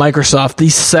backstab Microsoft the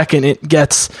second it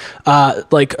gets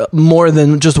more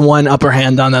than just one upper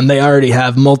hand on them. They already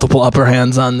have multiple upper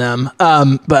hands on them.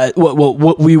 But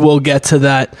we will get to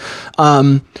that.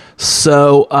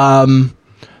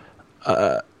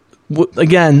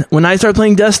 Again, when I started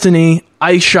playing Destiny,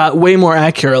 I shot way more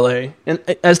accurately. And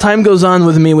as time goes on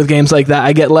with me with games like that,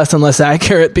 I get less and less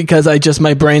accurate because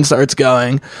my brain starts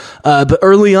going. But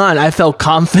early on, I felt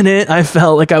confident. I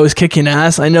felt like I was kicking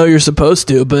ass. I know you're supposed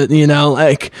to, but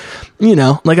I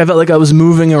felt like I was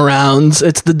moving around.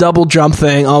 It's the double jump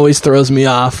thing always throws me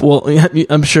off. Well,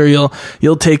 I'm sure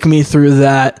you'll take me through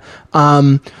that.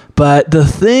 But the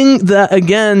thing that,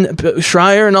 again,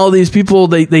 Schreier and all these people,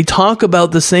 they talk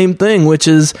about the same thing, which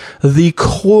is the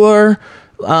core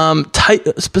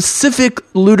specific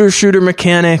looter shooter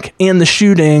mechanic and the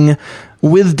shooting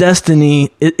with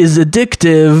Destiny is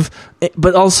addictive,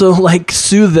 but also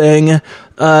soothing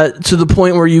to the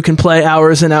point where you can play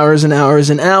hours and hours and hours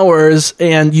and hours,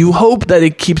 and you hope that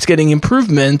it keeps getting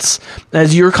improvements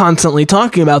as you're constantly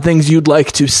talking about things you'd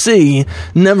like to see.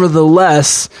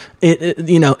 Nevertheless,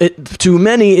 it to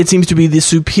many it seems to be the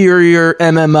superior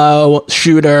MMO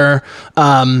shooter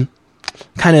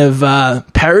kind of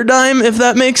paradigm, if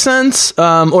that makes sense,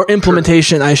 or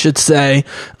implementation, I should say,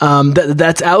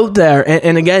 that's out there.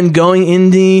 And again, going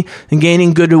indie and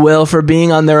gaining goodwill for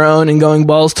being on their own and going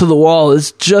balls to the wall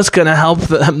is just going to help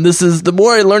them. The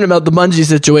more I learn about the Bungie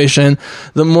situation,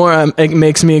 the more it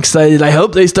makes me excited. I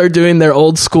hope they start doing their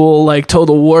old school,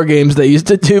 Total War games they used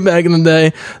to do back in the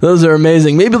day. Those are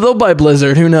amazing. Maybe they'll buy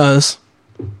Blizzard. Who knows?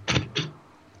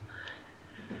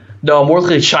 No, more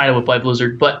likely China would buy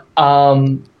Blizzard, but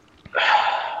the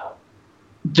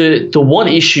one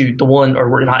issue, the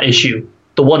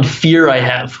one fear I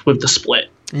have with the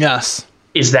split, yes,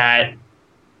 is that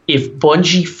if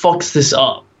Bungie fucks this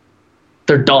up,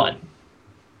 they're done,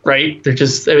 right?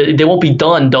 They won't be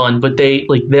done, but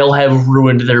they'll have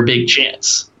ruined their big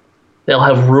chance. They'll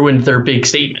have ruined their big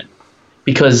statement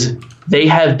because they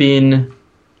have been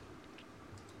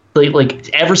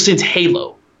ever since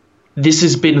Halo. This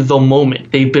has been the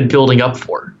moment they've been building up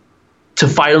for, to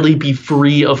finally be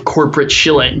free of corporate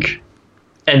shilling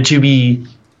and to be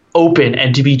open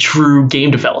and to be true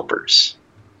game developers.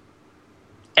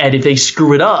 And if they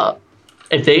screw it up,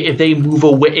 if they move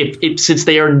away, since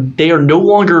they are no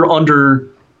longer under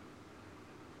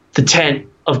the tent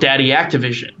of Daddy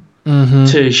Activision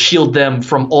to shield them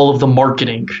from all of the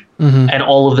marketing and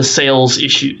all of the sales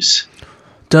issues,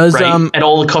 and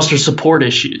all the customer support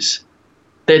issues,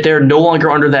 they're no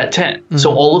longer under that tent.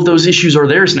 So all of those issues are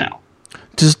theirs now.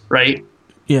 Right?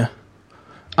 Yeah.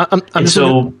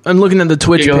 I'm looking at the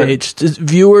Twitch page. Does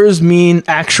viewers mean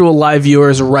actual live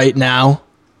viewers right now?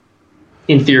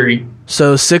 In theory.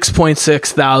 So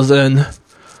 6.6 thousand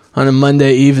on a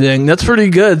Monday evening. That's pretty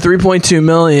good. 3.2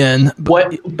 million.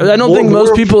 I don't think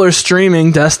most people are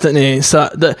streaming Destiny. So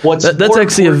that's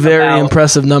actually a very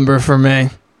impressive number for me.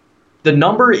 The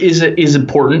number is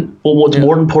important, but what's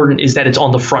more important is that it's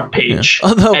on the front page. Yeah.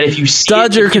 Although, and if you see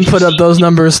Dodger can put up those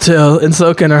numbers too, and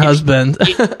so can her husband.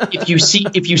 if you see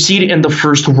it in the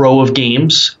first row of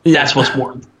games, that's what's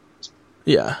more important.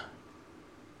 Yeah.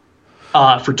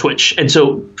 For Twitch. And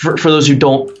so for those who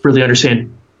don't really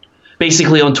understand,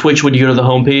 basically on Twitch, when you go to the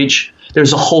homepage,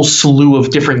 there's a whole slew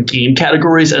of different game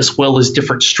categories as well as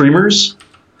different streamers.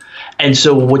 And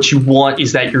so what you want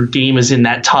is that your game is in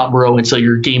that top row, and so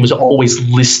your game is always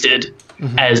listed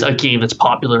as a game that's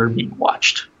popular and being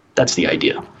watched. That's the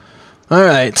idea. All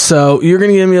right, so you're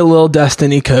going to give me a little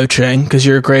Destiny coaching because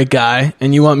you're a great guy,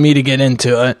 and you want me to get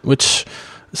into it,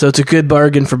 so it's a good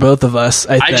bargain for both of us.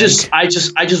 I think. I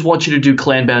just want you to do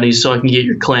clan bounties so I can get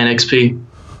your clan XP.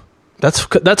 That's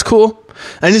cool.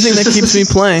 Anything that keeps me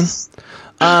playing.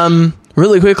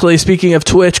 Really quickly, speaking of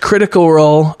Twitch, Critical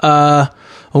Role.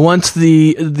 Once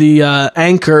the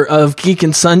anchor of Geek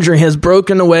and Sundry has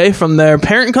broken away from their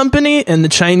parent company and the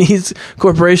Chinese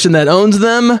corporation that owns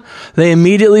them, they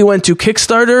immediately went to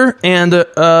Kickstarter, and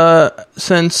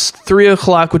since 3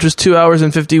 o'clock, which was 2 hours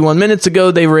and 51 minutes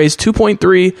ago, they raised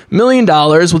 $2.3 million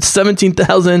with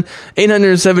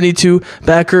 17,872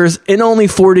 backers in only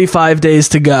 45 days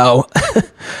to go.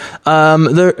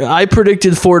 I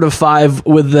predicted 4 to 5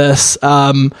 with this.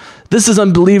 This is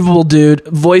unbelievable, dude.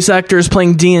 Voice actors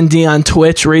playing D&D on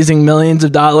Twitch, raising millions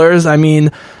of dollars. I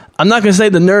mean, I'm not going to say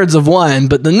the nerds have won,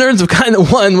 but the nerds have kind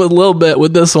of won with a little bit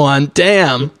with this one.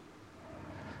 Damn.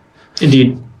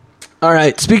 Indeed. All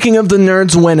right. Speaking of the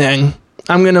nerds winning,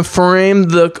 I'm going to frame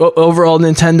the overall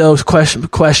Nintendo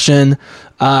question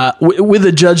with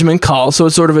a judgment call. So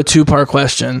it's sort of a two-part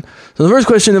question. So the first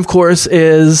question, of course,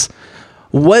 is...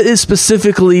 what is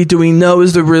specifically do we know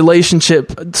is the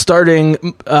relationship starting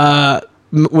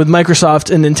with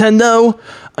Microsoft and Nintendo?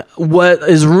 What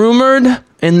is rumored?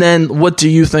 And then what do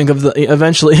you think of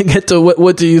eventually get to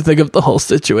what do you think of the whole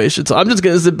situation? So I'm just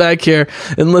going to sit back here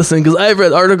and listen because I've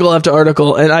read article after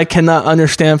article and I cannot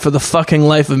understand for the fucking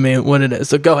life of me what it is.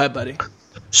 So go ahead, buddy.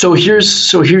 So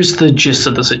here's the gist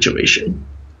of the situation.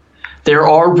 There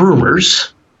are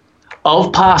rumors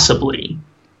of possibly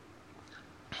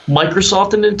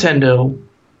Microsoft and Nintendo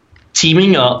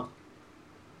teaming up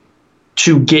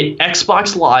to get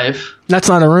Xbox Live. That's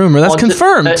not a rumor. That's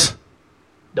confirmed.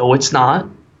 No, it's not.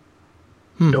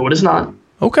 No, it is not.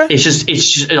 Okay. It's just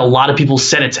a lot of people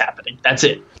said it's happening. That's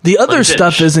it. The other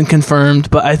stuff isn't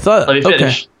confirmed, but I thought. Let me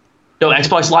finish. Okay. No,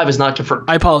 Xbox Live is not confirmed.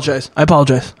 I apologize. It's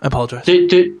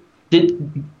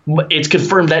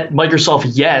confirmed that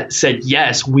Microsoft said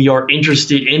yes, we are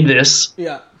interested in this.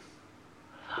 Yeah.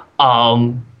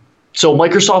 So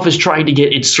Microsoft is trying to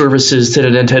get its services to the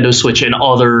Nintendo Switch and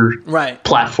other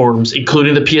platforms,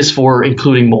 including the PS4,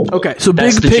 including mobile. Okay, so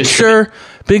big picture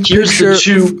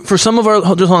for some of our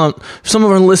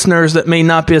listeners that may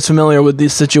not be as familiar with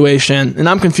this situation, and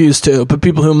I'm confused too, but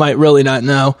people who might really not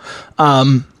know,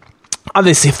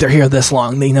 obviously if they're here this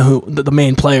long, they know who the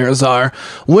main players are.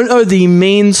 What are the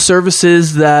main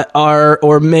services that are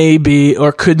or may be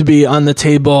or could be on the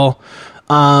table?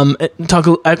 Talk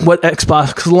what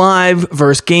Xbox Live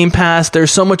versus Game Pass.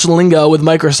 There's so much lingo with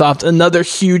Microsoft. Another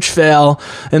huge fail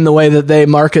in the way that they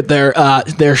market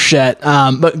their shit.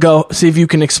 But go see if you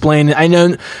can explain it. I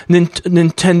know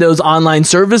Nintendo's online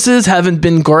services haven't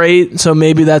been great, so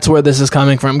maybe that's where this is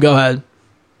coming from. Go ahead.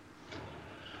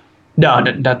 No,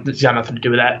 it's got nothing to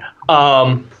do with that.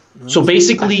 So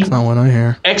basically, that's not what I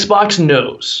hear. Xbox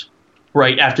knows.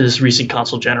 Right after this recent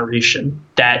console generation,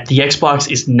 that the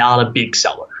Xbox is not a big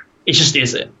seller. It just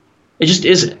isn't.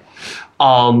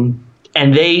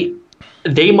 And they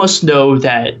must know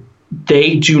that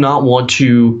they do not want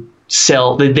to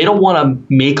sell. They don't want to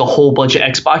make a whole bunch of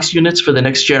Xbox units for the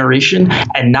next generation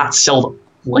and not sell them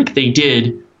like they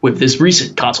did with this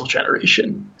recent console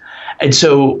generation. And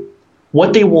so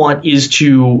what they want is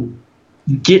to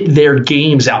get their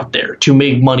games out there to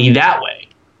make money that way,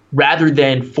 rather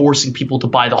than forcing people to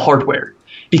buy the hardware.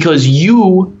 Because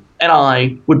you, and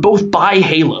I would both buy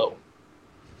Halo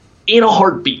in a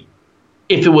heartbeat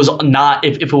if it was not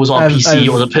if it was on PC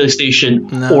or the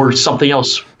PlayStation or something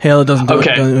else. Halo doesn't do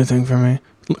anything for me.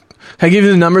 Can I give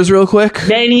you the numbers real quick?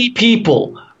 Many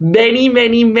people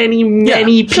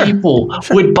people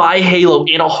would buy Halo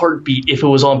in a heartbeat if it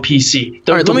was on PC.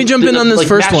 All right, let me jump in on this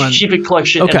first one. Master Chief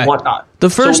Collection and whatnot.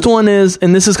 The first one is,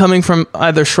 and this is coming from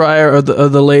either Schreier or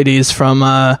the ladies from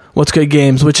What's Good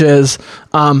Games, which is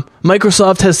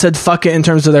Microsoft has said fuck it in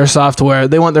terms of their software.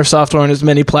 They want their software on as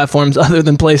many platforms other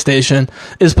than PlayStation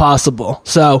as possible.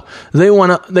 So they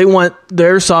want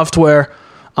their software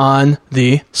on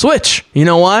the Switch. You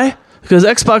know why? Because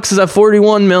Xbox is at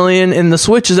 41 million and the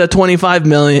Switch is at 25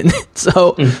 million.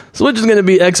 So Switch is going to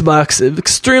be Xbox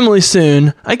extremely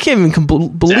soon. I can't even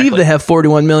believe they have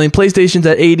 41 million. PlayStation's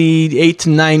at 88 to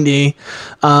 90.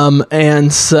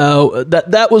 And so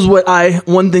that was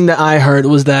one thing that I heard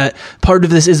was that part of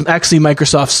this is actually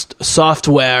Microsoft's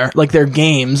software, like their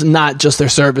games, not just their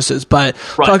services. But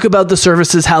talk about the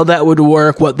services, how that would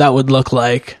work, what that would look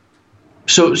like.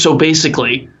 So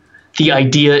basically, the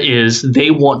idea is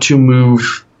they want to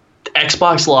move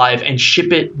Xbox Live and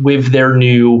ship it with their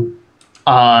new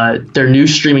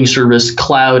streaming service,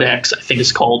 Cloud X, I think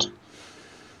it's called.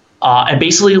 And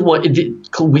basically,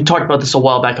 we talked about this a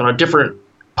while back on a different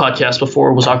podcast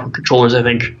before, it was Awkward Controllers, I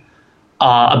think,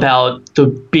 about the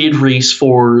bid race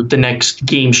for the next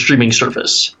game streaming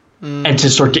service and to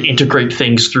start to integrate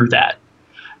things through that.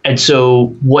 And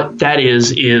so what that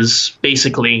is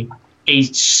basically a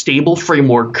stable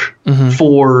framework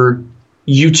for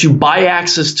you to buy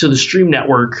access to the Stream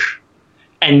Network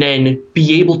and then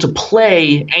be able to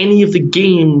play any of the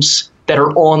games that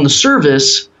are on the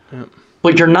service,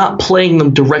 but you're not playing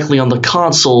them directly on the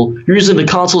console. You're using the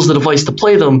console as the device to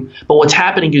play them, but what's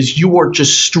happening is you are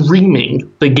just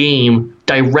streaming the game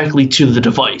directly to the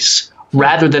device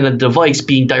rather than a device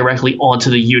being directly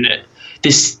onto the unit.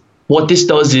 What this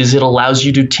does is it allows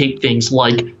you to take things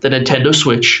like the Nintendo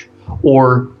Switch,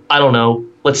 or, I don't know,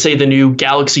 let's say the new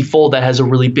Galaxy Fold that has a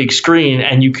really big screen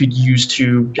and you could use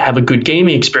to have a good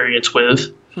gaming experience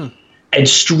with, and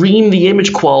stream the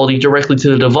image quality directly to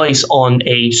the device on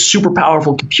a super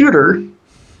powerful computer,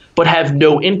 but have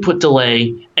no input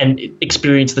delay and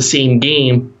experience the same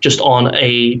game just on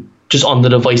the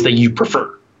device that you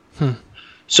prefer.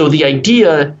 So the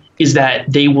idea is that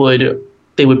they would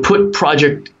put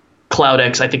Project Cloud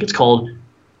X, I think it's called,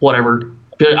 whatever,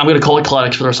 I'm going to call it Cloud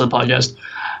X for the rest of the podcast,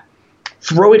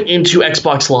 throw it into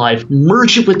Xbox Live,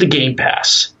 merge it with the Game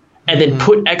Pass, and then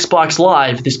put Xbox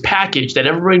Live, this package that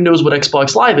everybody knows what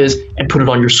Xbox Live is, and put it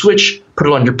on your Switch, put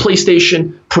it on your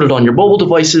PlayStation, put it on your mobile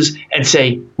devices, and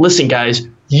say, listen, guys,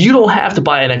 you don't have to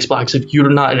buy an Xbox if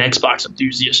you're not an Xbox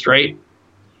enthusiast, right?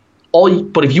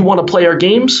 But if you want to play our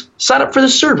games, sign up for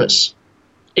this service.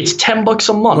 It's $10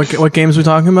 a month. What games are we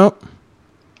talking about?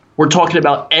 We're talking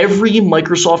about every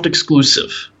Microsoft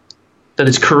exclusive that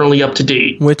is currently up to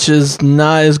date. Which is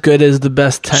not as good as the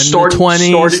best 10 to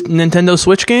 20 Nintendo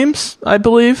Switch games, I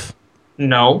believe?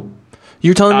 No.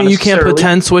 You're telling me you can't put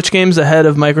 10 Switch games ahead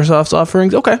of Microsoft's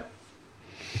offerings? Okay.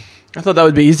 I thought that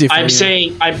would be easy for you. I'm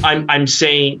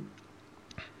saying,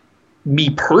 me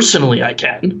personally, I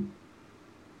can.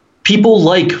 People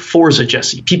like Forza,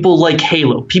 Jesse. People like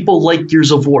Halo. People like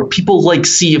Gears of War. People like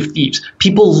Sea of Thieves.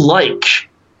 People like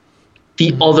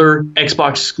the other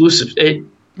Xbox exclusives.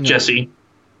 Jesse,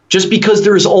 just because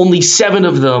there's only 7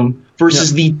 of them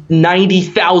versus the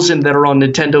 90,000 that are on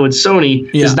Nintendo and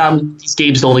Sony does not mean these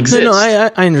games don't exist. No,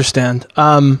 I understand.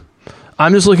 I'm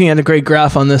just looking at a great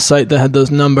graph on this site that had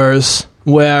those numbers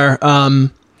where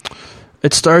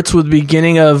it starts with the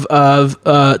beginning of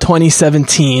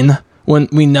 2017 when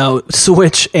we know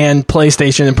Switch and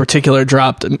PlayStation in particular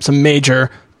dropped some major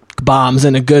bombs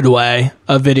in a good way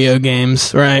of video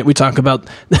games, right? We talk about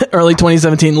early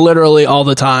 2017 literally all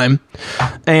the time.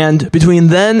 And between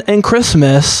then and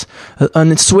Christmas,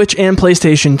 on Switch and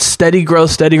PlayStation, steady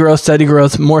growth,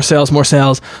 more sales.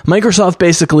 Microsoft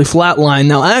basically flatlined.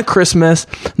 Now at Christmas,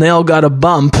 they all got a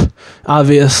bump,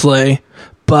 obviously.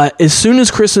 But as soon as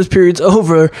Christmas period's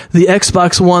over, the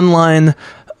Xbox One line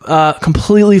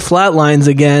completely flatlines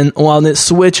again, while the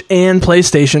Switch and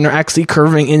PlayStation are actually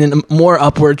curving in a more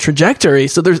upward trajectory.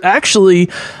 So there's actually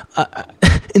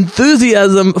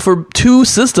enthusiasm for 2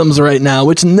 systems right now,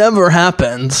 which never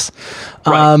happens.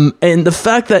 Right. And the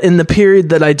fact that in the period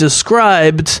that I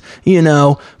described,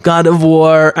 God of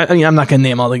War, I'm not going to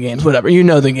name all the games, whatever,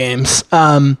 the games.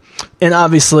 And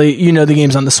obviously, the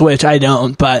games on the Switch. I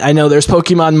don't, but I know there's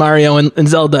Pokemon, Mario, and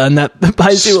Zelda, and that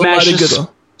buys you a lot of good.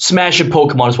 Smash and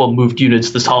Pokemon is what moved units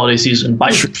this holiday season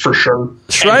for sure. And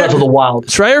Breath of the Wild.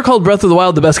 Schreier called Breath of the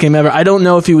Wild the best game ever. I don't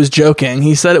know if he was joking.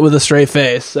 He said it with a straight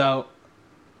face. So,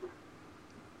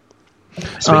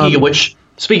 Speaking of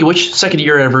which, second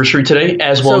year anniversary today,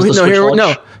 as well as the Switch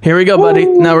launch. Here we go, buddy.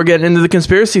 Now we're getting into the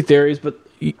conspiracy theories, but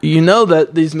you know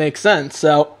that these make sense.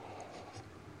 So,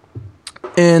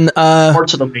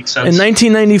 parts of them make sense. In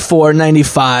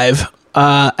 1994-95,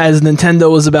 as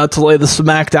Nintendo was about to lay the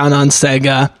smackdown on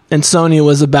Sega, and Sony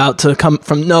was about to come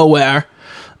from nowhere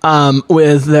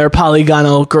with their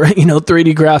polygonal,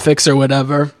 3D graphics or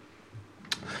whatever,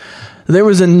 there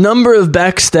was a number of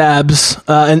backstabs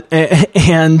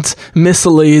and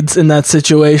misleads in that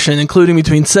situation, including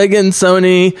between Sega and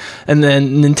Sony, and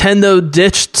then Nintendo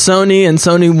ditched Sony, and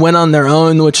Sony went on their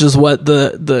own, which is what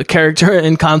the character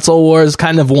in Console Wars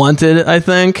kind of wanted, I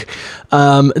think,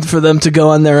 for them to go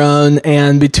on their own.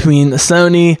 And between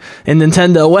Sony and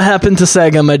Nintendo, what happened to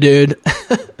Sega, my dude?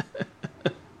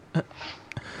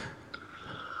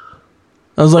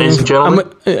 I was like, ladies and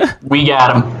gentlemen, we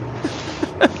got him.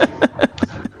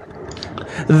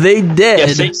 They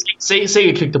did. Yeah, say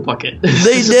you kicked the bucket.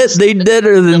 They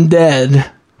deader than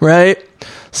dead, right?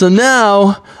 So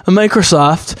now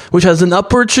Microsoft, which has an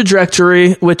upward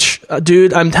trajectory, which,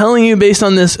 dude, I'm telling you, based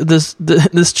on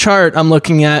this chart I'm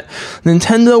looking at,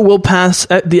 Nintendo will pass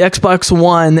the Xbox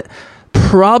One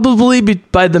probably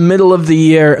by the middle of the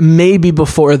year, maybe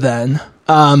before then.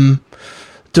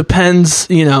 Depends,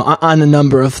 on a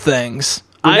number of things.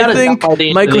 I think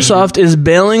Microsoft is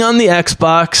bailing on the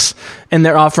Xbox, and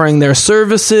they're offering their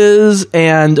services,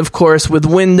 and of course with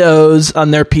Windows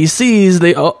on their PCs,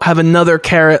 they have another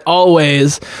carrot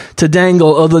always to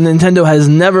dangle, although Nintendo has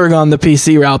never gone the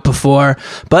PC route before.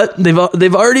 But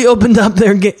they've already opened up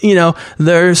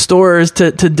their stores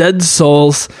to Dead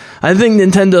Souls. I think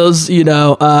Nintendo's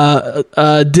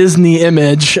Disney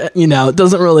image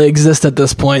doesn't really exist at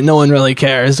this point. No one really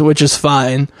cares, which is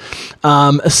fine.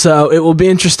 So it will be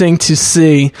interesting to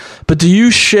see. But do you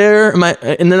share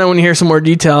and then I want to hear some more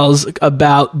details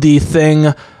about the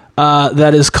thing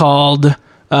that is called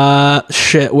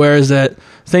where is it?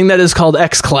 Thing that is called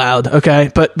xCloud.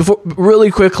 Okay, but really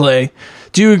quickly,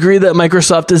 do you agree that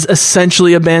Microsoft is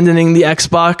essentially abandoning the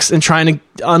Xbox and trying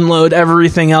to unload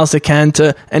everything else it can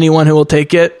to anyone who will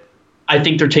take it? I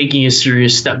think they're taking a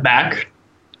serious step back,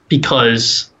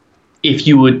 because if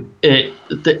you would,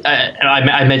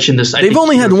 I mentioned this. They've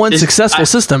only had one successful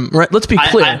system, right? Let's be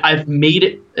clear. I've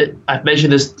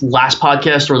mentioned this last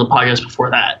podcast or the podcast before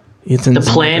that. The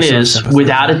plan is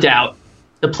without a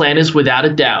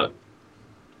doubt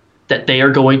that they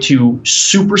are going to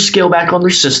super scale back on their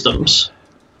systems,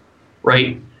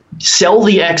 right? Sell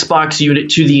the Xbox unit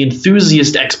to the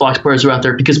enthusiast Xbox players who are out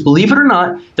there, because believe it or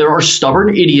not, there are stubborn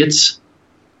idiots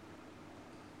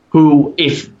who,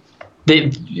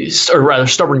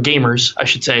 stubborn gamers, I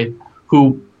should say,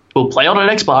 who will play on an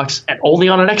Xbox and only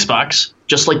on an Xbox,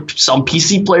 just like some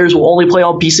PC players will only play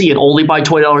on PC and only buy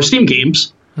 $20 Steam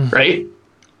games, right?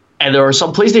 And there are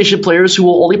some PlayStation players who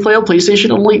will only play on PlayStation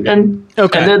and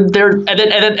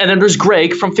then there's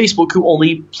Greg from Facebook who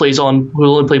only play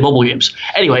mobile games.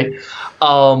 Anyway,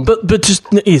 but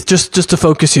just to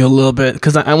focus you a little bit,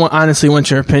 because I honestly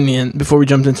want your opinion before we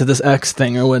jumped into this X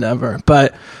thing or whatever.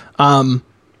 But I'm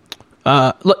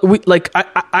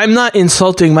not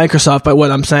insulting Microsoft by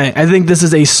what I'm saying. I think this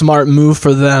is a smart move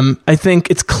for them. I think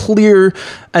it's clear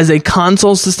as a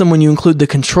console system when you include the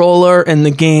controller and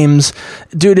the games.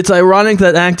 Dude, it's ironic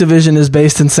that Activision is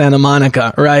based in Santa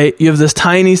Monica, right? You have this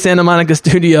tiny Santa Monica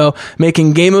studio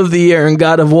making Game of the Year and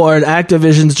God of War, and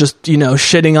Activision's just,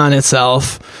 shitting on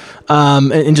itself.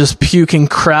 And just puking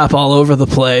crap all over the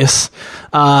place.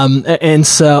 And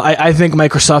so I think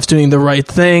Microsoft's doing the right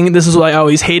thing. This is what I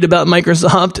always hate about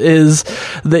Microsoft, is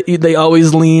that they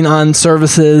always lean on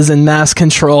services and mass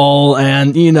control.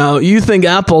 And, you think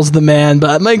Apple's the man,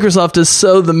 but Microsoft is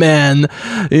so the man.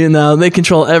 They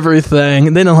control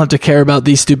everything. They don't have to care about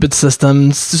these stupid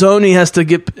systems. Sony has to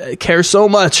care so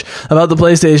much about the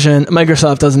PlayStation.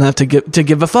 Microsoft doesn't have to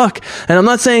give a fuck. And I'm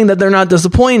not saying that they're not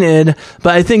disappointed,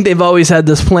 but I think they've always had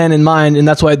this plan in mind, and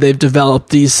that's why they've developed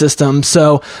these systems.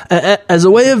 So as a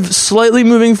way of slightly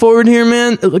moving forward here,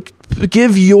 man,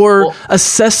 give your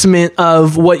assessment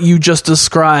of what you just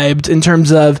described in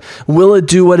terms of, will it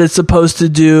do what it's supposed to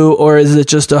do, or is it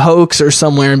just a hoax or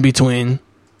somewhere in between?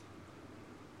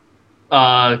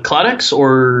 CloudX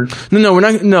or no, we're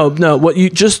not. No. What you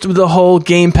just the whole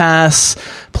Game Pass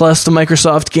plus the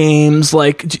Microsoft games,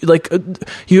 like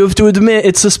you have to admit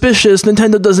it's suspicious.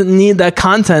 Nintendo doesn't need that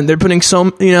content. They're putting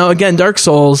again, Dark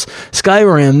Souls,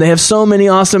 Skyrim. They have so many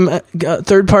awesome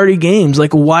third-party games.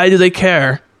 Like, why do they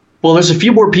care? Well, there's a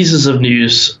few more pieces of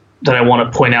news that I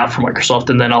want to point out from Microsoft,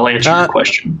 and then I'll answer your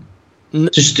question.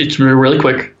 Just it's really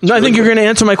quick. No, I think you're going to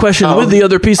answer my question with the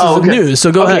other pieces of news.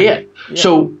 So go ahead. Yeah.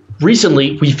 So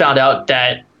recently, we found out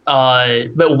that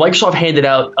Microsoft handed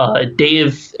out Day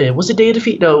of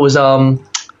Defeat? No, it was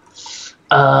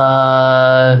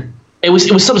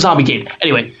it was some zombie game.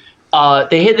 Anyway,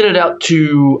 they handed it out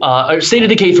to State of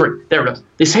Decay 3. There we go.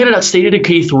 They handed out State of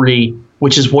Decay 3,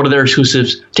 which is one of their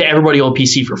exclusives, to everybody on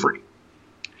PC for free.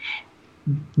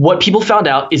 What people found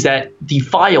out is that the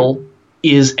file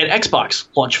is an Xbox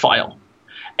launch file.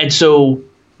 And so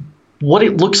what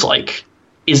it looks like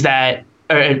is that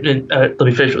let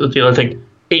me finish with the other thing.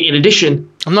 In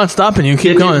addition, I'm not stopping you.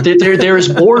 Keep going.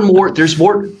 There's more and more.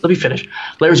 Let me finish.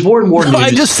 There's more and more news.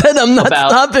 I just said I'm not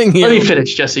stopping you. Let me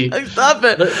finish, Jesse. Stop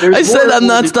it. I said I'm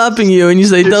not stopping you, and you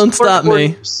say don't stop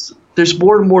me. There's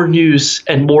more and more news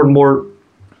and more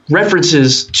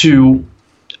references to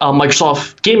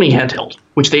Microsoft gaming handheld,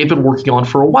 which they've been working on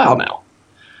for a while now.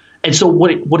 And so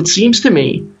what it seems to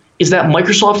me is that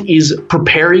Microsoft is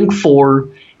preparing for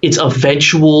its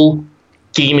eventual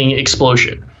gaming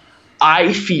explosion.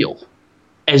 I feel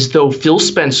as though Phil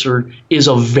Spencer is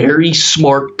a very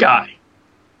smart guy,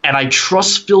 and I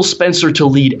trust Phil Spencer to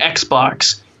lead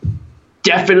Xbox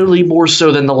definitely more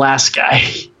so than the last guy.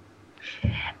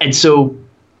 And so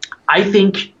I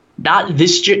think not at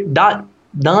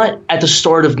the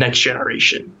start of next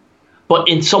generation, but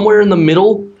in somewhere in the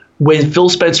middle, when Phil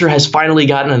Spencer has finally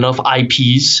gotten enough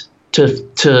IPs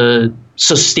to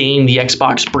sustain the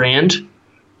Xbox brand,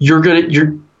 you're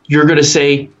gonna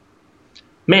say,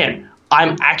 man,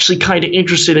 I'm actually kind of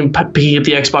interested in picking up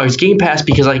the Xbox Game Pass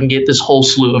because I can get this whole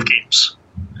slew of games.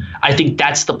 I think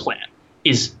that's the plan,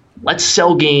 is let's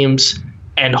sell games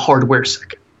and hardware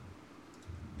second.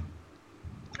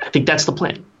 I think that's the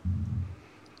plan.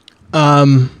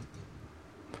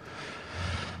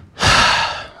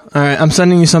 All right, I'm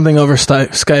sending you something over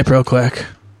Skype real quick.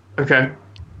 Okay.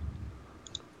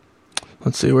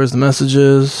 Let's see, where's the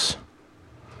messages?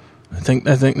 I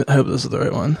hope this is the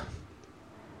right one.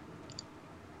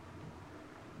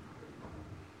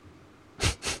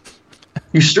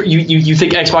 You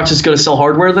think Xbox is going to sell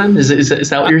hardware then? Is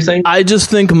that what you're saying? I just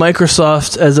think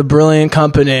Microsoft, as a brilliant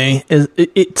company,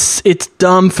 it's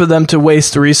dumb for them to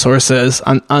waste resources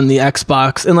on the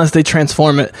Xbox unless they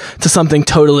transform it to something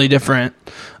totally different.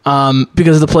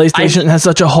 Because the PlayStation has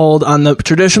such a hold on the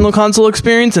traditional console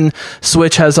experience, and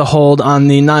Switch has a hold on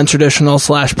the non-traditional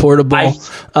 / portable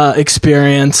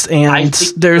experience. And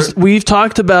we've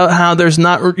talked about how there's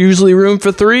not usually room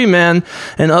for three, man.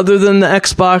 And other than the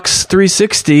Xbox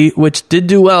 360, which did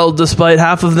do well despite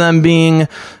half of them being,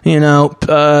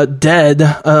 dead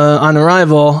on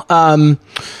arrival,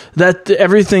 that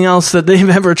everything else that they've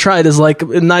ever tried is like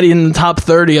not even the top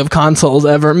 30 of consoles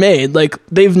ever made. Like,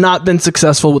 they've not been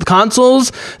successful with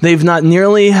consoles. They've not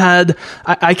nearly had,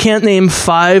 I can't name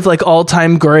 5 like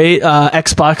all-time great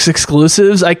Xbox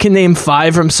exclusives. I can name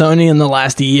 5 from Sony in the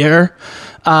last year.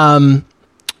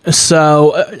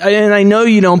 So, and I know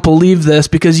you don't believe this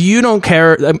because you don't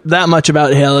care that much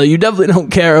about Halo. You definitely don't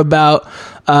care about,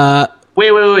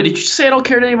 Wait. Did you say I don't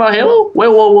care anything about Halo?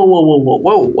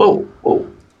 Whoa.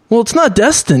 Well, it's not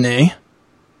Destiny.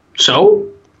 So?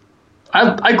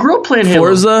 I grew up playing Halo.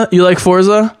 Forza? You like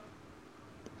Forza?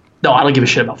 No, I don't give a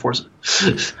shit about Forza.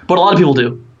 But a lot of people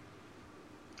do.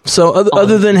 So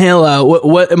other than Halo,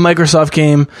 what Microsoft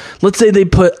game, let's say they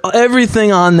put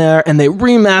everything on there and they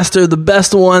remaster the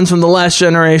best ones from the last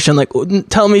generation. Like,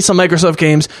 tell me some Microsoft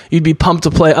games you'd be pumped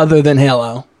to play other than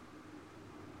Halo.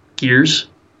 Gears.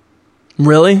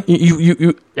 Really?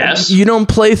 You Yes. You don't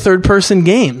play third-person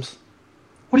games.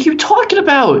 What are you talking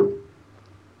about?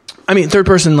 I mean,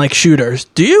 third-person, like, shooters.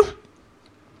 Do you?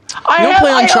 You don't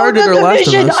play Uncharted or Last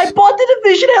of Us. I bought the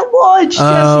Division at launch,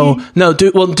 Jesse. No,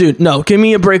 dude. Well, dude, no. Give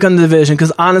me a break on the Division,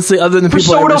 because honestly, other than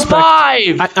people Persona I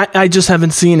respect, 5. I just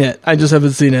haven't seen it. I'm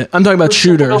talking about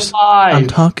shooters. 5. I'm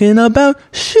talking about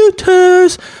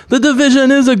shooters. The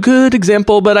Division is a good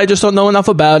example, but I just don't know enough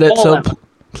about it. Fallout. So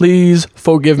please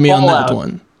forgive me on that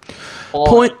one.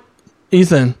 Fallout.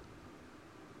 Ethan.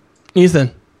 It's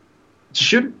a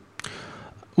shooter.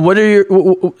 What are your?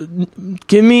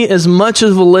 Give me as much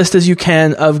of a list as you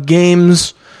can of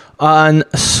games on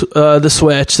the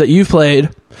Switch that you've played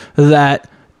that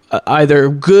either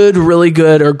good, really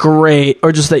good, or great,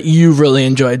 or just that you really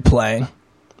enjoyed playing.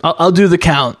 I'll do the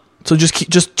count. So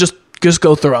just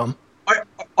go through them.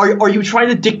 Are you trying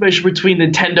to dick measure between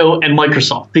Nintendo and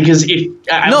Microsoft? Because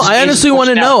I honestly want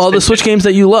to know all the Switch games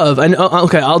that you love.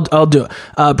 Okay, I'll do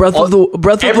it. Breath of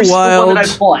the Wild.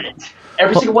 Every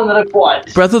Every single one that I've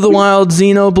bought. Breath of the Wild,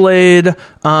 Xenoblade,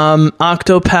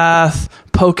 Octopath,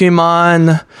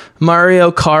 Pokemon,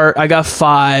 Mario Kart. I got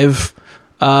 5.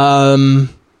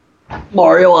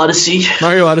 Mario Odyssey.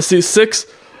 Mario Odyssey 6.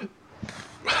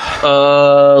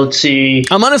 Let's see.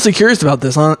 I'm honestly curious about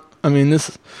this. I mean, this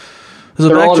is a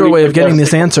They're all backdoor way of getting this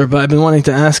fantastic. answer, but I've been wanting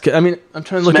to ask it. I mean, I'm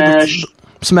trying to look at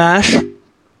Smash. Smash.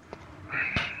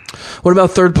 What about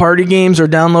third-party games or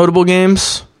downloadable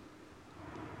games?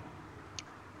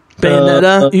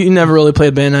 Bayonetta? You never really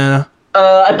played Bayonetta.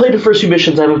 I played the first few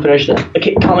missions. I haven't finished it. I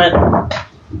can't comment.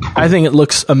 I think it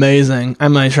looks amazing. I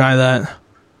might try that.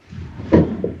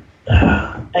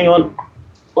 Hang on.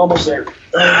 Almost there.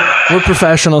 We're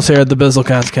professionals here at the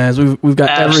Bizzlecast, guys. We've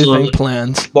got Absolutely. everything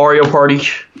planned. Mario Party.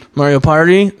 Mario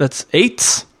Party, that's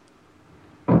 8.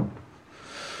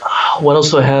 What else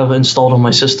do I have installed on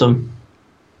my system?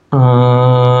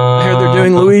 I heard they're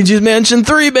doing Luigi's Mansion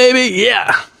 3, baby.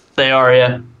 Yeah. They are,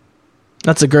 yeah.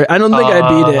 That's a great... I don't think I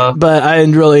beat it, but I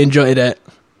really enjoyed it.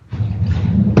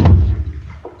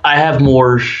 I have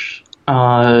more,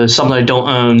 something I don't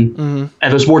own,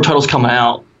 and there's more titles coming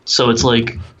out, so it's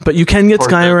like... But you can get Worth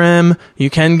it. Skyrim, you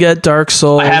can get Dark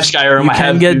Souls. I have Skyrim, You I can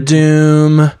have get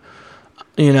Doom.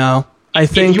 You know, I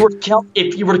think If you were to count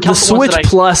the the ones that Switch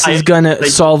Plus is going to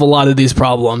solve a lot of these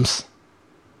problems.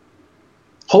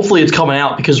 Hopefully it's coming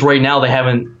out, because right now they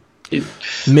haven't...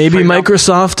 Maybe right now-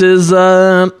 Microsoft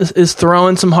is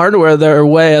throwing some hardware their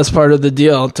way as part of the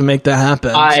deal to make that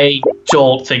happen. I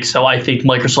don't think so. I think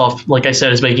Microsoft, like I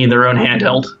said, is making their own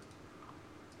handheld.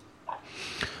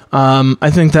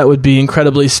 I think that would be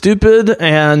incredibly stupid,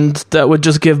 and that would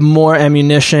just give more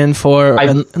ammunition for...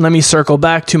 and let me circle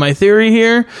back to my theory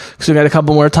here, because we've got a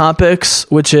couple more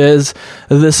topics, which is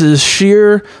this is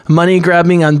sheer money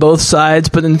grabbing on both sides,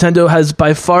 but Nintendo has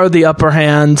by far the upper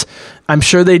hand. I'm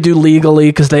sure they do legally,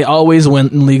 because they always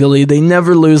win legally. They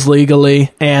never lose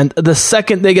legally, and the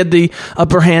second they get the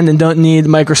upper hand and don't need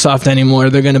Microsoft anymore,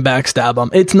 they're going to backstab them.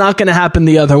 It's not going to happen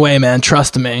the other way, man.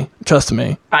 Trust me. Trust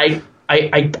me. I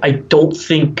don't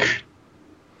think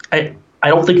I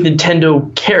don't think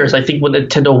Nintendo cares. I think what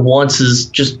Nintendo wants is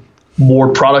just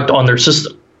more product on their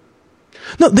system.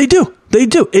 No, they do. They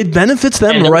do. It benefits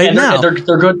them right now.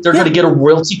 They're going to get a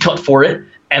royalty cut for it,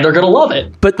 and they're going to love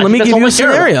it. But let me give you a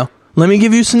scenario. Let me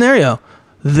give you a scenario.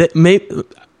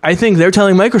 I think they're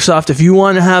telling Microsoft, if you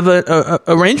want to have a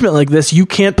arrangement like this, you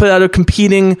can't put out a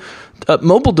competing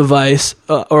mobile device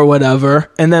or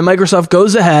whatever, and then Microsoft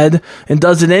goes ahead and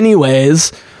does it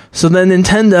anyways. So then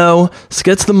Nintendo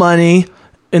gets the money,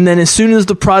 and then as soon as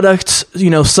the product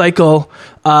cycle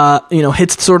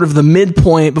hits sort of the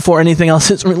midpoint before anything else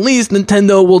hits release,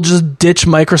 Nintendo will just ditch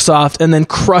Microsoft and then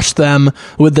crush them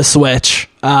with the Switch.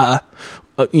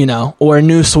 Or a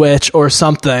new Switch or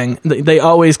something. They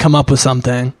always come up with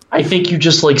something. I think you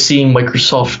just like seeing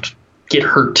Microsoft get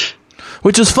hurt.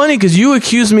 Which is funny, because you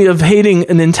accuse me of hating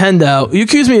Nintendo. You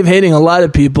accuse me of hating a lot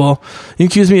of people. You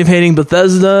accuse me of hating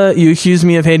Bethesda. You accuse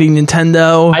me of hating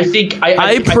Nintendo. I think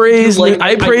I praise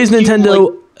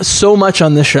Nintendo so much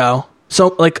on this show.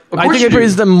 So, I think I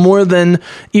praise them more than,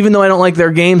 even though I don't like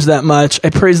their games that much,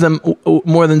 I praise them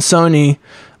more than Sony.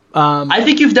 I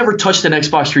think you've never touched an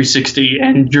Xbox 360,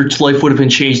 and your life would have been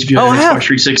changed if you had an Xbox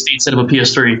 360 instead of a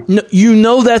PS3. No, you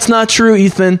know that's not true,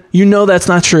 Ethan. You know that's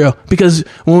not true. Because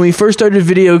when we first started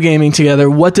video gaming together,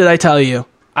 what did I tell you?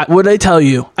 What did I tell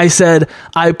you? I said,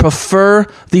 I prefer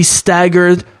the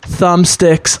staggered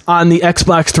thumbsticks on the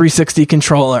Xbox 360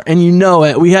 controller. And you know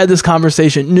it. We had this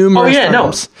conversation numerous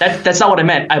times. That's not what I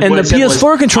meant. And the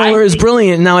PS4 controller is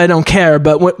brilliant. Now I don't care.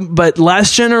 But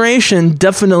last generation,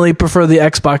 definitely prefer the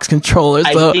Xbox controllers.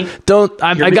 So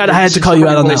I had to call you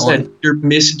out on that one. You're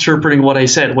misinterpreting what I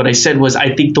said. What I said was,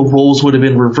 I think the roles would have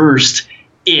been reversed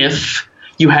if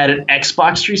you had an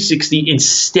Xbox 360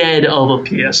 instead of a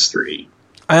PS3.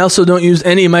 I also don't use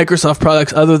any Microsoft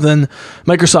products other than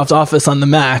Microsoft Office on the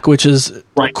Mac, which is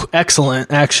excellent,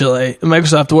 actually.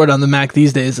 Microsoft Word on the Mac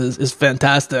these days is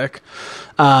fantastic,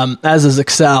 as is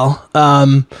Excel.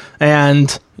 And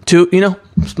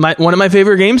one of my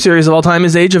favorite game series of all time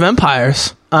is Age of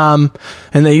Empires. And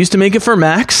they used to make it for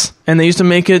Macs, and they used to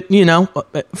make it, and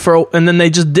then they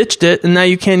just ditched it, and now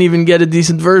you can't even get a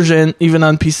decent version, even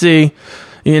on PC.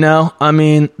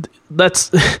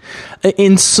 that's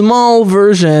in small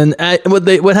version.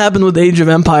 What happened with Age of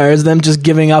Empires, them just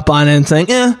giving up on it and saying,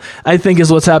 I think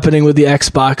is what's happening with the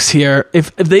Xbox here.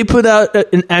 If they put out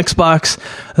an Xbox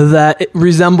that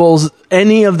resembles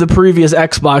any of the previous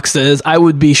Xboxes, I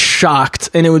would be shocked,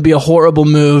 and it would be a horrible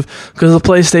move because the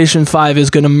PlayStation 5 is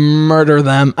going to murder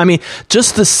them. I mean,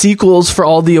 just the sequels for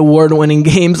all the award-winning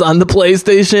games on the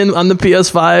PlayStation, on the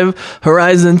PS5,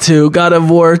 Horizon 2, God of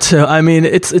War 2. I mean,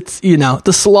 it's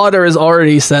the slaughter is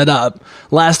already set up.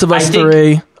 Last of Us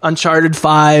 3, Uncharted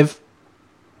 5.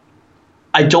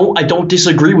 I don't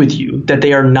disagree with you that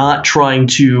they are not trying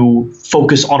to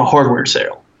focus on a hardware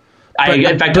sale. I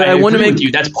agree with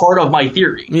you. That's part of my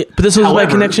theory. Yeah, but this was my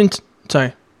connection.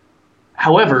 Sorry.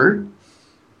 However,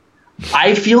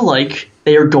 I feel like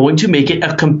they are going to make it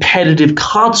a competitive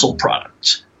console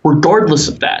product, regardless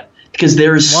of that, because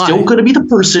there is still going to be the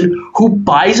person who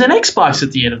buys an Xbox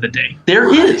at the end of the day.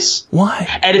 There is.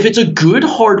 Why? And if it's a good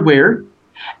hardware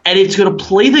and it's going to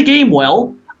play the game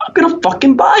well, I'm going to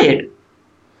fucking buy it.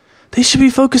 They should be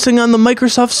focusing on the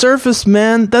Microsoft Surface,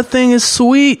 man. That thing is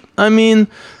sweet. I mean,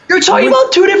 you're talking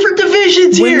about two different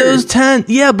divisions here. Windows 10,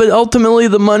 yeah, but ultimately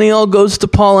the money all goes to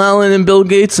Paul Allen and Bill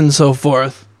Gates and so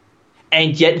forth.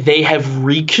 And yet they have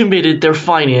recommitted their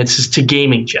finances to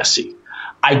gaming, Jesse.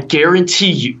 I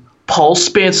guarantee you, Paul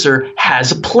Spencer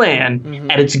has a plan,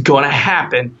 and it's going to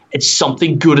happen, and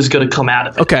something good is going to come out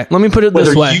of it. Okay, let me put it this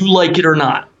way. Whether you like it or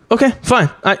not. Okay, fine.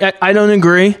 I don't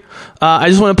agree. I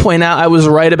just want to point out I was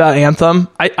right about Anthem.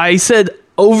 I said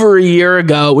over a year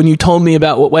ago when you told me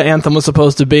about what Anthem was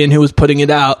supposed to be and who was putting it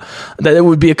out, that it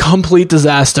would be a complete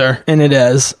disaster, and it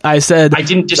is. I said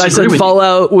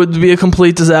Fallout would be a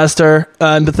complete disaster,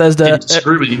 and Bethesda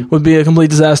would be a complete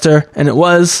disaster, and it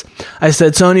was. I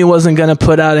said Sony wasn't going to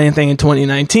put out anything in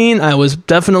 2019. I was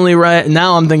definitely right.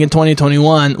 Now I'm thinking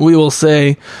 2021. We will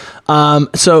see.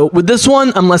 So with this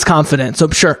one, I'm less confident. So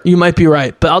sure, you might be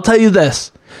right, but I'll tell you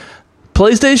this.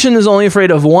 PlayStation is only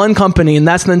afraid of one company, and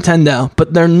that's Nintendo.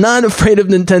 But they're not afraid of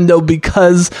Nintendo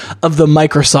because of the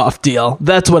Microsoft deal.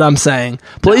 That's what I'm saying.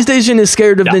 PlayStation is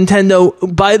scared of Nintendo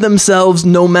by themselves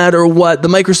no matter what. The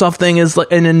Microsoft thing is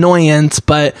like an annoyance,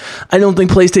 but I don't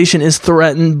think PlayStation is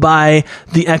threatened by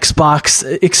the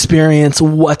Xbox experience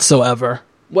whatsoever.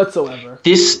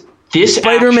 This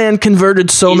Spider-Man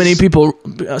converted so many people.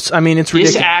 I mean, it's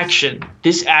ridiculous.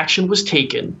 This action was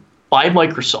taken by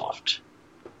Microsoft,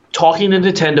 talking to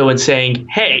Nintendo and saying,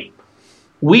 hey,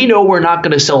 we know we're not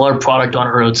going to sell our product on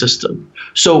our own system.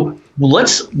 So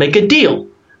let's make a deal.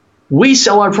 We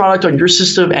sell our product on your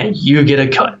system and you get a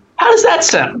cut. How does that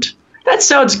sound? That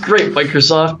sounds great,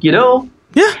 Microsoft, you know?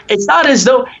 Yeah. It's not as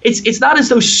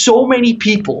though so many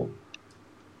people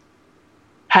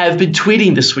have been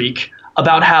tweeting this week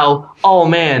about how, oh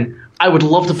man, I would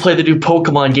love to play the new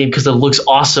Pokemon game because it looks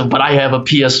awesome, but I have a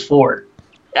PS4.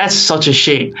 That's such a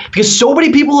shame because so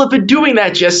many people have been doing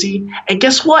that, Jesse. And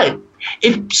guess what?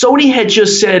 If Sony had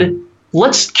just said,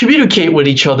 let's communicate with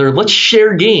each other, let's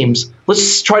share games,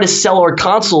 let's try to sell our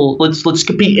console, let's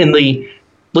compete in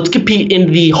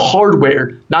the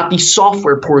hardware, not the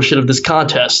software portion of this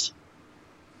contest,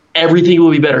 everything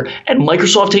will be better. And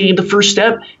Microsoft taking the first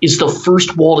step is the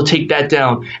first wall to take that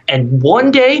down. And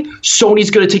one day,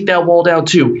 Sony's going to take that wall down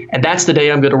too. And that's the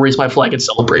day I'm going to raise my flag and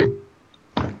celebrate.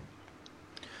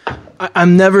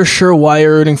 I'm never sure why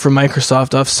you're rooting for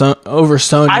Microsoft over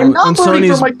Sony. I'm not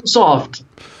rooting for Microsoft.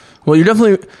 Well, you're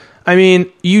definitely... I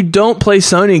mean, you don't play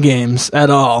Sony games at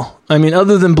all. I mean,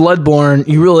 other than Bloodborne,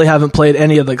 you really haven't played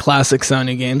any of the classic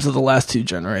Sony games of the last two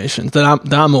generations that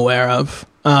I'm aware of.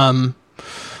 Right,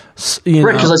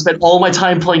 because I spent all my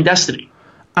time playing Destiny.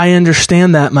 I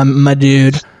understand that, my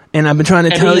dude. And I've been trying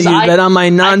to tell you that on my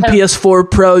non-PS4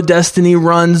 Pro, Destiny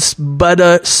runs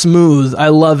butter smooth. I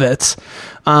love it.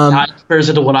 That compares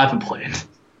it to what I've been playing.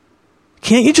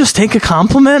 Can't you just take a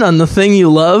compliment on the thing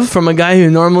you love from a guy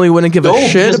who normally wouldn't give a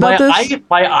shit about this?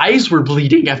 My eyes were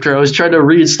bleeding after I was trying to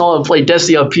reinstall and play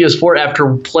Destiny on PS4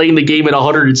 after playing the game at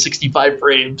 165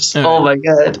 frames. Right. Oh my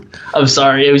god. I'm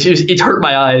sorry. It hurt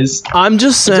my eyes. I'm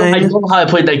just saying. I don't know how I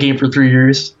played that game for 3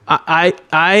 years.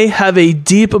 I have a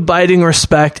deep abiding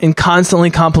respect and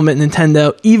constantly compliment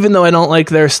Nintendo, even though I don't like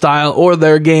their style or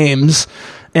their games.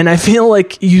 And I feel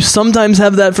like you sometimes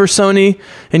have that for Sony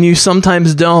and you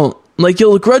sometimes don't. Like,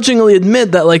 you'll grudgingly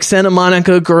admit that, like, Santa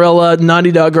Monica, Guerrilla,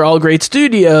 Naughty Dog are all great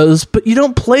studios, but you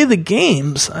don't play the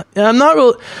games. I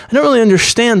don't really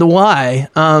understand why.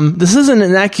 This isn't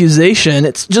an accusation.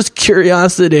 It's just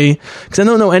curiosity, because I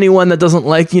don't know anyone that doesn't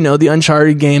like, the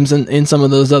Uncharted games and in some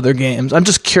of those other games. I'm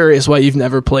just curious why you've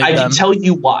never played them. I can tell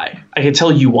you why.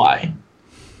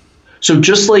 So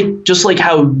just like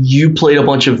how you played a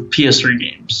bunch of PS3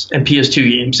 games and PS2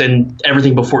 games and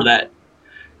everything before that,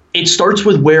 it starts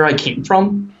with where I came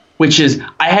from, which is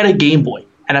I had a Game Boy,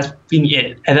 and that's being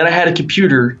it. And then I had a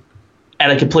computer,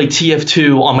 and I could play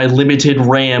TF2 on my limited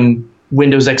RAM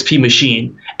Windows XP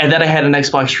machine. And then I had an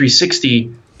Xbox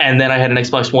 360, and then I had an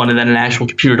Xbox One, and then an actual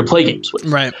computer to play games with.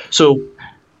 Right. So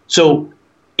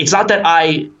it's not that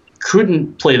I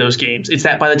couldn't play those games. It's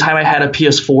that by the time I had a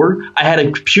PS4, I had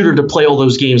a computer to play all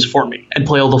those games for me and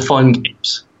play all the fun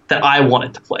games that I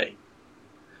wanted to play.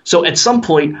 So at some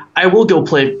point, I will go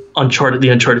play the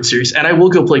Uncharted series, and I will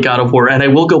go play God of War, and I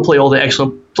will go play all the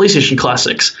excellent PlayStation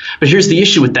classics. But here's the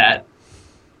issue with that.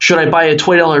 Should I buy a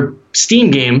 $20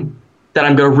 Steam game that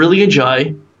I'm going to really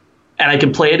enjoy, and I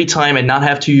can play anytime and not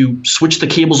have to switch the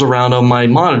cables around on my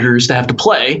monitors to have to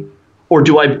play? Or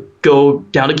do I go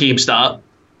down to GameStop?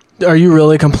 Are you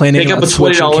really complaining Pick up about a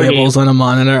switching $20 cables on a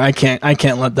monitor? I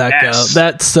can't let that Yes. go.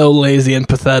 That's so lazy and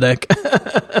pathetic.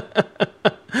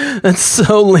 That's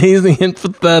so lazy and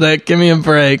pathetic. Give me a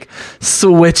break.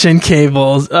 Switching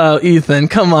cables. Oh, Ethan,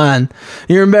 come on.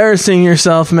 You're embarrassing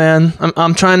yourself, man.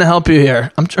 I'm trying to help you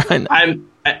here. I'm trying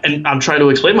to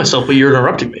explain myself, but you're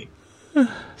interrupting me.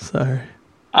 Sorry.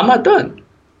 I'm not done.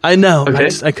 I know. Okay.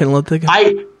 I couldn't let that go.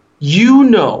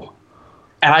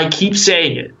 And I keep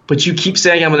saying it, but you keep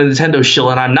saying I'm a Nintendo shill,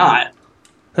 and I'm not.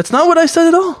 That's not what I said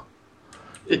at all.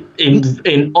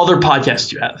 In other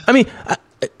podcasts you have. I mean,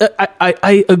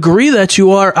 I agree that you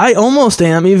are. I almost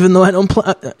am, even though I don't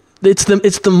play. It's the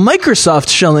Microsoft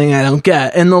shilling I don't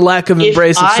get, and the lack of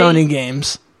embrace of Sony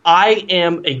games. I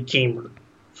am a gamer,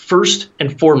 first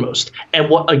and foremost.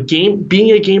 And what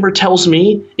being a gamer tells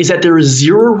me is that there is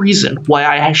zero reason why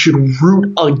I should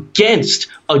root against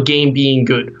a game being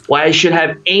good, why I should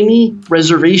have any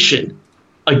reservation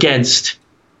against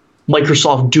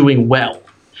Microsoft doing well.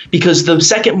 Because the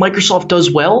second Microsoft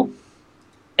does well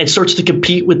and starts to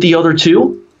compete with the other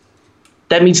two,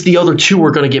 that means the other two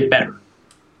are going to get better.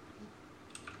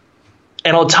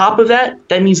 And on top of that,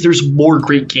 that means there's more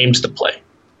great games to play.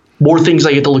 More things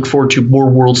I get to look forward to, more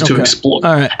worlds to explore,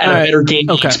 and a better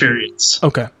gaming experience.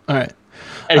 Okay, all right.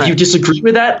 And if you disagree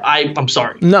with that, I'm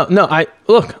sorry. No,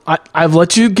 I've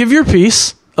let you give your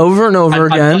piece over and over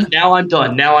again. Now I'm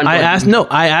done.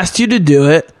 I asked you to do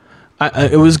it.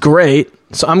 It was great,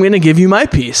 so I'm going to give you my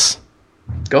piece.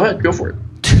 Go ahead, go for it.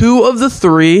 2 of the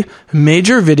 3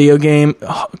 major video game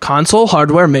console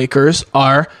hardware makers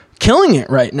are killing it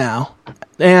right now.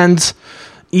 And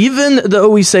even though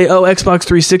we say, Xbox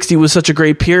 360 was such a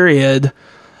great period,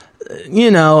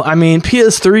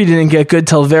 PS3 didn't get good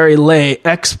till very late.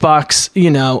 Xbox,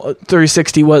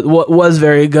 360 was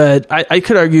very good. I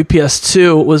could argue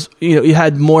PS2 was, you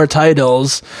had more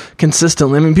titles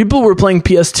consistently. I mean, people were playing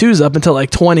PS2s up until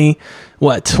like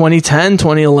 2010,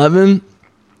 2011,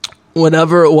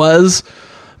 whatever it was.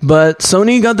 But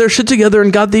Sony got their shit together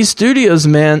and got these studios,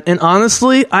 man. And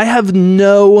honestly, I have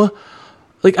no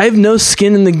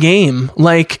skin in the game.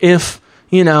 Like, if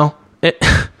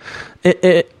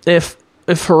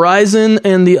Horizon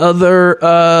and the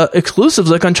other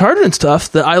exclusives like Uncharted and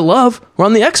stuff that I love were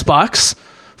on the Xbox,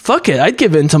 fuck it, I'd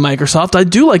give in to Microsoft. I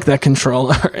do like that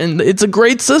controller, and it's a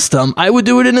great system. I would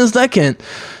do it in a second.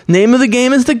 Name of the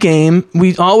game is the game.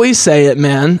 We always say it,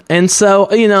 man. And so,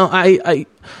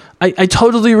 I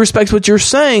totally respect what you're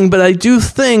saying, but I do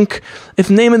think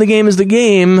if name of the game is the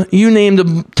game, you named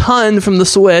a ton from the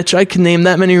Switch. I can name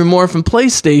that many or more from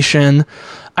PlayStation.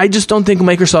 I just don't think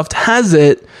Microsoft has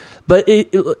it. But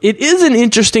it is an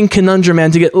interesting conundrum, man,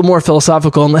 to get a little more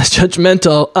philosophical and less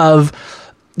judgmental of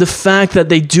the fact that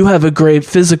they do have a great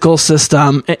physical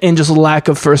system and just lack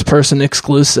of first-person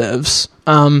exclusives.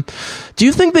 Do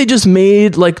you think they just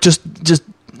made just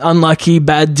unlucky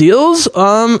bad deals?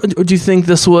 Or do you think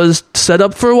this was set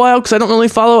up for a while? Because I don't really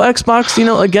follow Xbox.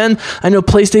 Again, I know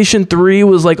PlayStation 3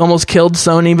 was almost killed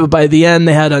Sony, but by the end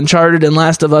they had Uncharted and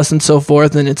Last of Us and so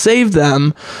forth, and it saved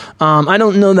them. I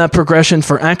don't know that progression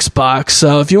for Xbox.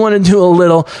 So if you want to do a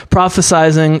little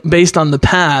prophesizing based on the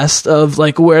past of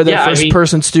where their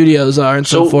first-person studios are and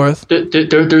so forth.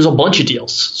 There's a bunch of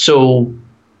deals. So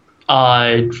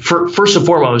first and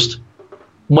foremost,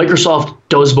 Microsoft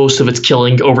does most of its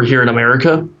killing over here in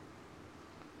America.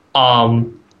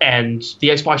 And the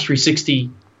Xbox 360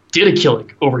 did a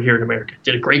killing over here in America.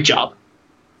 Did a great job.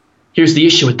 Here's the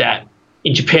issue with that.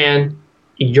 In Japan,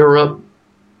 in Europe,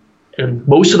 and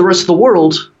most of the rest of the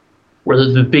world, where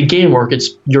the big game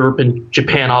markets, Europe and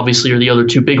Japan obviously are the other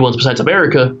 2 big ones besides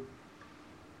America,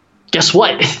 guess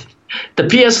what? The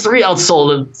PS3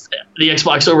 outsold the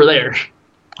Xbox over there.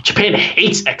 Japan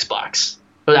hates Xbox.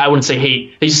 I wouldn't say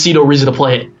hate. They just see no reason to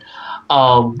play it.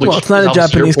 Which Well, it's not is a obviously your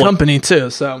Japanese point. company too,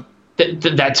 so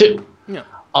That too. yeah.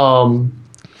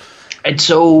 And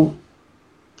so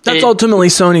That's ultimately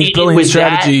Sony's brilliant with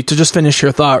strategy. To just finish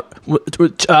your thought,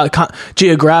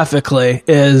 geographically,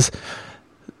 is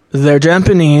they're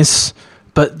Japanese,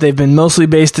 but they've been mostly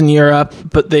based in Europe.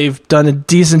 But they've done a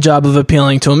decent job of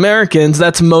appealing to Americans.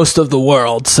 That's most of the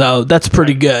world, so that's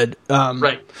pretty good.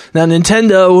 right. Now,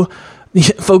 Nintendo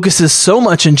focuses so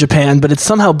much in Japan, but it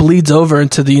somehow bleeds over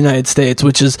into the United States,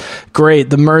 which is great.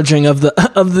 The merging of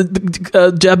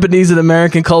the Japanese and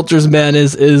American cultures, man,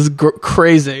 is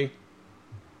crazy.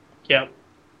 Yeah.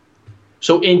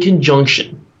 So in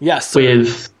conjunction Yes.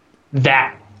 with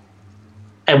that,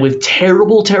 and with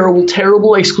terrible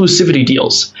exclusivity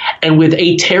deals, and with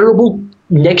a terrible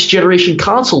next generation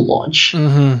console launch,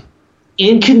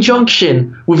 in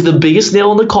conjunction with the biggest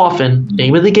nail in the coffin,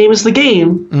 name of the game is the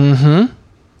game,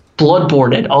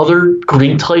 Bloodborne and other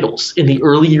great titles in the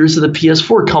early years of the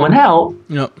PS4 coming out,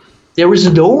 Yep. there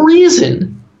was no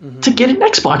reason to get an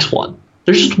Xbox One.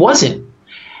 There just wasn't.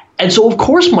 And so, of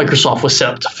course, Microsoft was set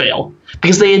up to fail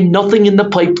because they had nothing in the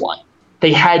pipeline.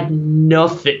 They had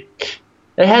nothing.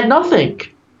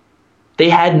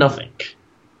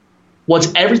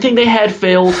 Once everything they had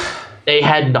failed, they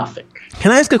had nothing.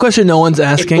 Can I ask a question no one's If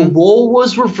the asking? role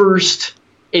was reversed,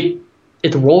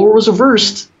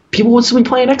 people would still be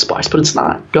playing Xbox, but it's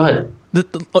not. Go ahead.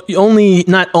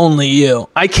 Not only you.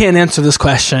 I can't answer this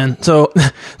question. So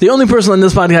the only person on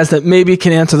this podcast that maybe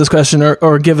can answer this question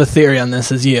or give a theory on this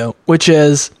is you, which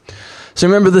is, so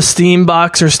remember the Steam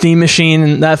box or Steam machine,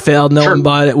 and that failed. No one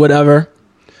bought it, whatever.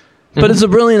 But it's a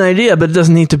brilliant idea, but it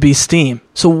doesn't need to be Steam.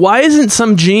 So why isn't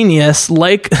some genius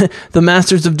like the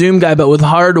Masters of Doom guy, but with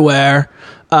hardware,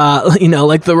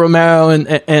 like the Romero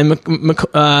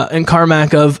and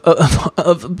Carmack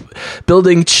of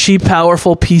building cheap,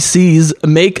 powerful PCs,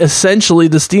 make essentially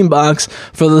the Steam box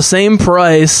for the same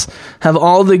price, have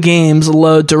all the games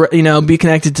load, be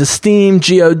connected to Steam,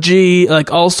 GOG, like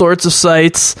all sorts of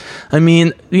sites. I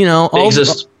mean,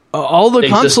 all the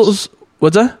consoles.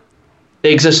 What's that?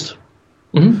 They exist.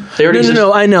 They already exist.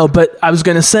 No, I know, but I was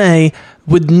going to say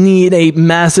would need a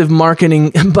massive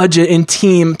marketing budget and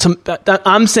team to.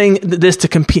 I'm saying this to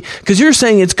compete because you're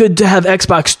saying it's good to have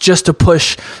Xbox just to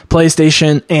push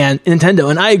PlayStation and Nintendo,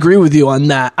 and I agree with you on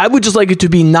that. I would just like it to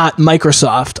be not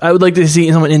Microsoft. I would like to see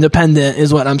someone independent,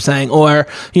 is what I'm saying, or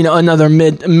another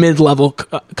mid-level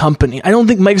company. I don't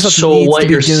think Microsoft needs to be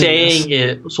doing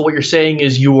this. So what you're saying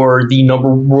is you are the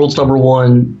world's number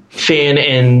one fan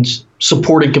and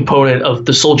supporting component of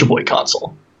the Soulja Boy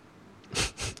console.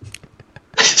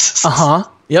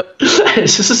 Yep.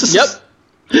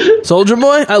 Soulja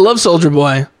Boy? I love Soulja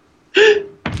Boy.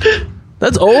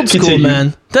 That's old school, Continue.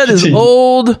 man. That is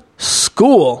old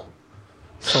school.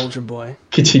 Soulja Boy.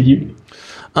 Continue.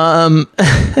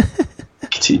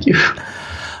 Continue.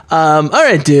 All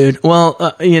right, dude.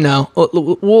 Well,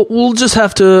 we'll just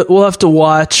have to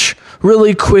watch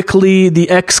really quickly the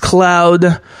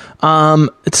xCloud.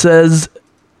 It says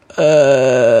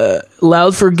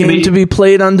allowed for game to be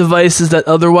played on devices that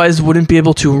otherwise wouldn't be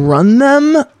able to run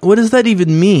them. What does that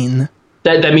even mean?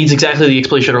 That means exactly the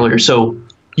explanation earlier. So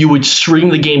you would stream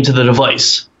the game to the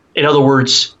device. In other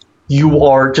words, you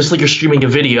are just like you're streaming a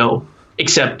video,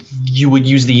 except you would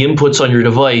use the inputs on your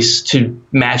device to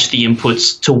match the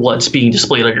inputs to what's being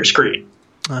displayed on your screen.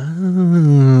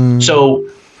 So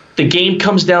the game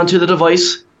comes down to the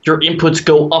device, your inputs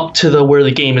go up to where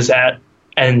the game is at,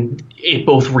 and it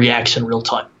both reacts in real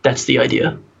time. That's the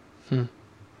idea.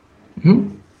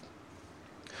 In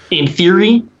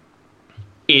theory,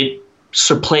 it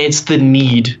supplants the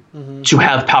need to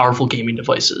have powerful gaming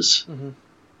devices.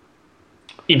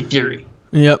 In theory.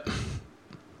 Yep.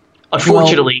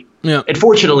 Unfortunately,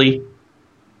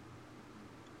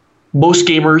 most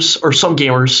gamers, or some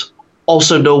gamers,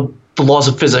 also know the laws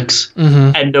of physics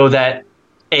and know that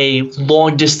a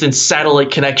long-distance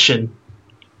satellite connection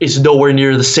is nowhere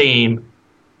near the same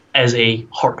as a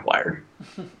hardwire.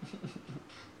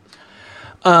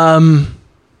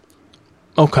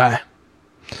 Okay.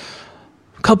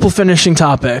 A couple finishing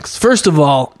topics. First of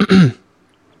all,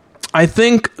 I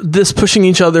think this pushing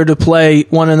each other to play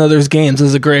one another's games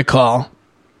is a great call.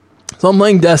 So I'm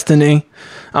playing Destiny.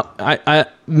 I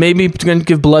maybe going to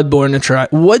give Bloodborne a try.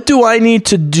 What do I need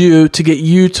to do to get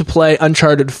you to play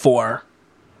Uncharted 4?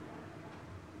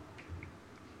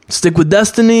 Stick with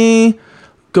Destiny?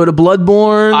 Go to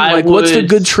Bloodborne? What's the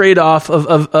good trade-off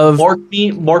of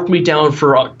Mark me down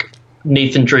for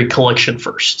Nathan Drake Collection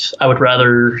first. I would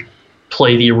rather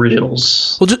play the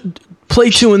originals. Well, just play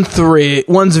 2 and 3.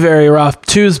 1's very rough.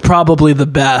 2's probably the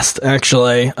best,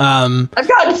 actually. I've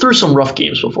gotten through some rough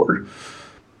games before.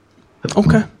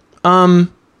 Okay.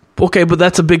 Okay, but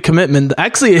that's a big commitment.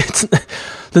 Actually, it's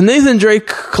the Nathan Drake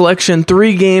collection.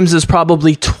 3 games is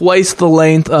probably twice the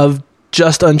length of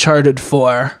just Uncharted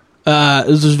 4.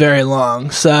 This was very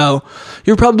long, so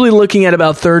you're probably looking at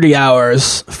about 30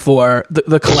 hours for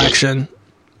the collection.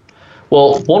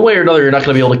 Well, one way or another, you're not going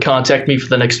to be able to contact me for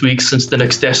the next week since the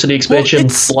next Destiny expansion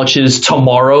launches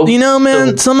tomorrow. You know,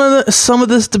 man, some of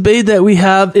this debate that we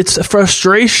have, it's a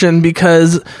frustration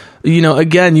because, you know,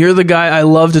 again, you're the guy I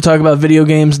love to talk about video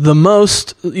games the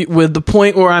most, with the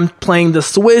point where I'm playing the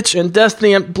Switch and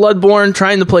Destiny and Bloodborne,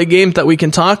 trying to play games that we can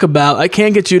talk about. I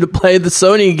can't get you to play the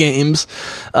Sony games.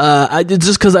 It's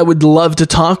just because I would love to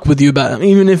talk with you about them,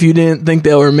 even if you didn't think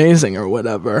they were amazing or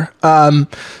whatever.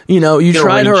 You know, you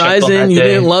tried Horizon, you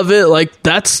didn't love it. Like,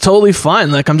 that's totally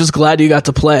fine. Like, I'm just glad you got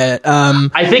to play it.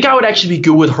 I think I would actually be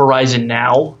good with Horizon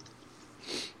now.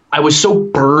 I was so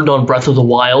burned on Breath of the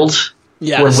Wild.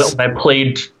 Yes. When I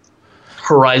played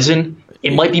Horizon,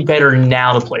 it might be better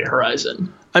now to play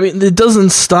Horizon. I mean, it doesn't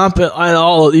stop it at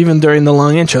all, even during the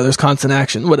long intro. There's constant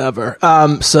action, whatever.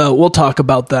 So we'll talk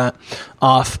about that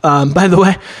off. By the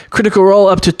way, Critical Role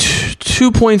up to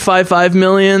 2.55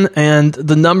 million, and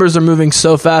the numbers are moving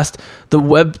so fast. The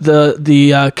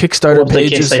Kickstarter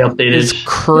page is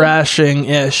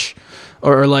crashing-ish.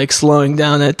 Or like slowing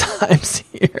down at times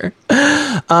here.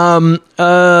 What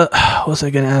was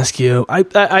I going to ask you?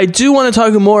 I do want to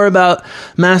talk more about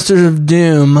Masters of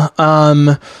Doom.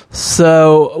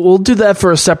 So we'll do that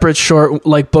for a separate short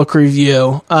like book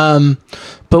review. But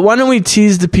why don't we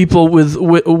tease the people with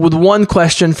one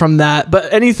question from that?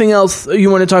 But anything else you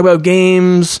want to talk about?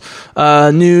 Games,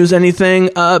 news,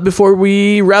 anything before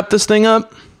we wrap this thing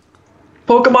up?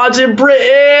 Pokemon's in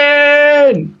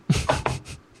Britain.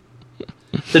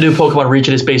 The new Pokemon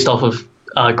region is based off of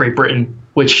Great Britain,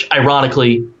 which,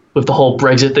 ironically, with the whole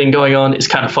Brexit thing going on, is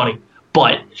kind of funny.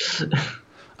 But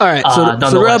all right, so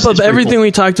to wrap up everything we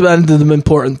talked about into the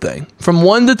important thing, from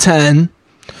 1 to 10,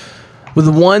 with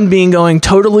 1 being going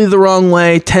totally the wrong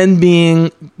way, 10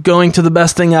 being going to the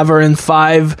best thing ever, and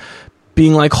 5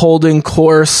 being like holding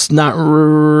course, not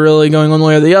really going one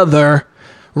way or the other.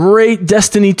 Rate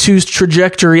Destiny 2's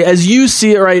trajectory as you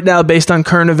see it right now, based on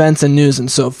current events and news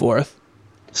and so forth.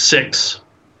 6.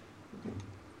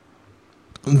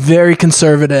 Very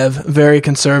conservative. Very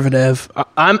conservative.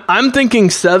 I'm thinking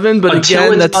 7, but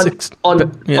again, that's 6.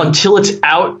 Until it's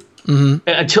out. Mm-hmm.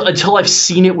 Until I've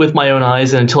seen it with my own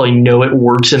eyes, and until I know it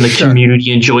works and the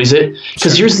community enjoys it.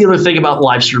 Because here's the other thing about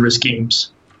live service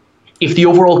games: if the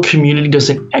overall community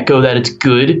doesn't echo that it's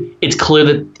good, it's clear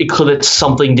that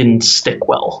something didn't stick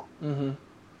well. Mm-hmm.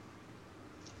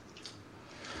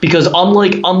 Because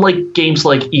unlike games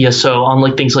like ESO,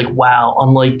 unlike things like WoW,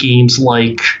 unlike games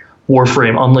like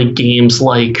Warframe, unlike games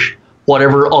like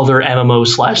whatever other MMO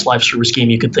 / live service game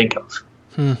you could think of,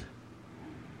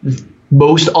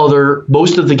 most of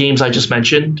the games I just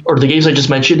mentioned, or the games I just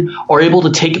mentioned, are able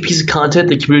to take a piece of content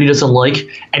the community doesn't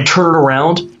like and turn it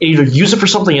around and either use it for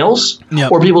something else,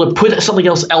 or be able to put something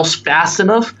else fast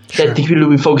enough that the community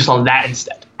will be focused on that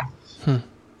instead.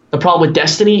 The problem with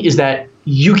Destiny is that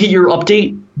you get your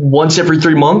update once every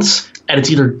 3 months, and it's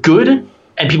either good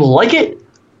and people like it,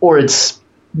 or it's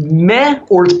meh,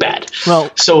 or it's bad.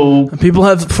 Well, so people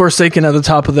have Forsaken at the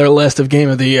top of their list of Game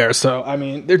of the Year, so I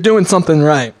mean, they're doing something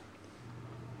right.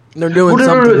 They're doing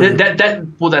something.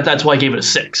 That's why I gave it a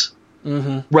 6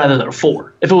 rather than a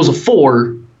 4. If it was a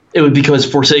 4, it would be because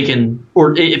Forsaken,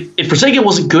 or if Forsaken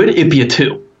wasn't good, it'd be a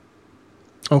 2.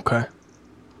 Okay.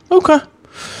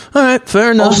 All right,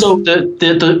 fair enough. Also,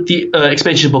 the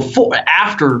expansion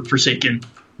after Forsaken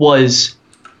was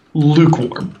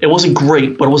lukewarm. It wasn't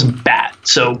great, but it wasn't bad.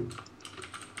 So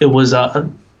it was.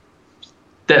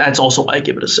 That's also why I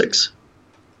give it a 6.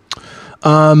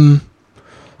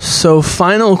 So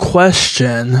final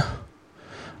question.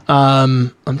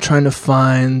 I'm trying to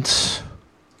find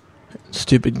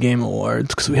Stupid Game Awards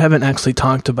because we haven't actually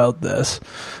talked about this.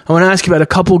 I want to ask you about a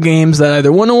couple games that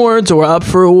either won awards or were up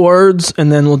for awards,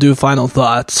 and then we'll do final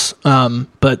thoughts.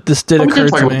 But this did occur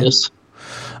to me.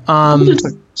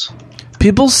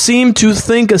 People seem to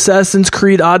think Assassin's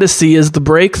Creed Odyssey is the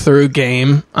breakthrough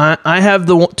game. I have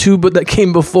the 2 that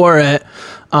came before it.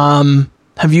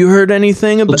 Have you heard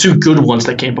anything about the 2 good ones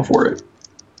that came before it?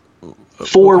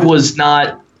 4 was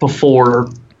not before.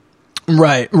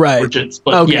 Right. Origins,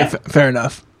 but okay, fair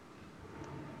enough.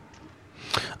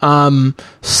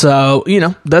 So,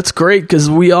 that's great because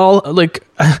we all, like,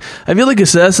 I feel like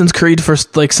Assassin's Creed, for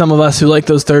like some of us who like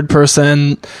those third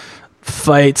person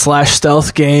fight /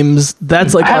 stealth games.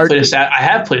 That's like I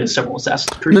have played several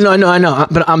Assassin's Creed. No, I know.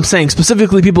 But I'm saying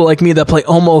specifically people like me that play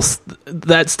almost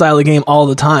that style of game all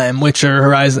the time, Witcher,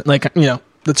 Horizon, like,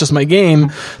 that's just my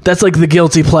game. That's like the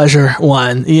guilty pleasure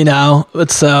one,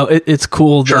 But so it's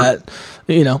cool that,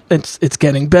 it's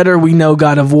getting better. We know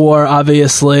God of War,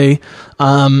 obviously.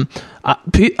 I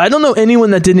don't know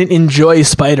anyone that didn't enjoy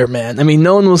Spider-Man. I mean,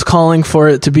 no one was calling for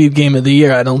it to be Game of the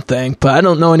Year, I don't think, but I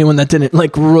don't know anyone that didn't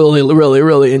like really, really,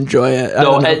 really enjoy it.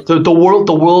 No,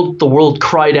 the world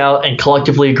cried out and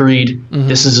collectively agreed.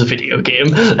 This is a video game.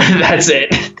 That's it.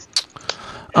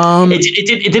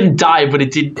 It didn't die, but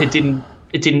it didn't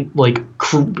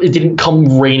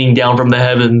come raining down from the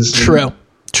heavens. True.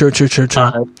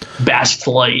 Basked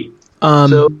light.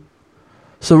 So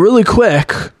really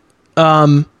quick,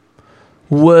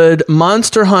 would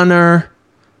Monster Hunter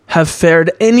have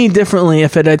fared any differently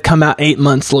if it had come out 8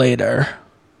 months later?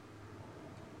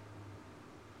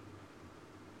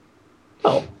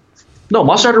 Oh. No,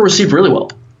 Monster Hunter received really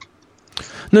well.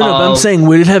 No, but I'm saying,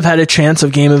 would it have had a chance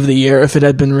of Game of the Year if it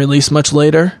had been released much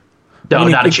later? No,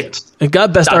 not a chance. It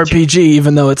got Best RPG,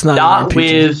 even though it's not an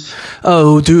RPG.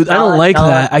 Oh, dude, I don't like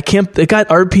that. I can't. It got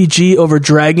RPG over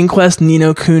Dragon Quest, Ni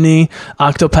no Kuni,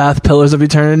 Octopath, Pillars of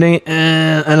Eternity.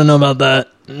 I don't know about that.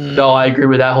 No, I agree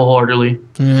with that wholeheartedly.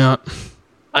 Yeah,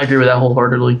 I agree with that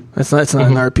wholeheartedly. It's not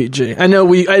an RPG. I know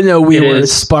we were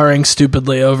sparring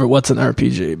stupidly over what's an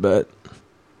RPG, but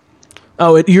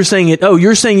you're saying it. Oh,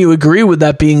 you're saying you agree with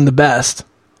that being the best.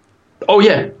 Oh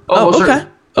yeah. Okay.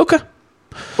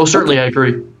 Well, certainly I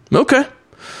agree. Okay.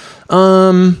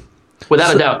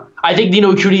 Without a doubt. I think Ni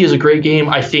no Kuni is a great game.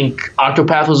 I think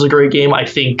Octopath was a great game. I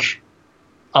think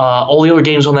all the other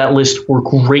games on that list were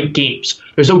great games.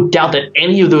 There's no doubt that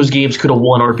any of those games could have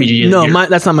won RPG of the Year.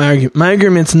 That's not my argument. My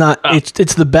argument's not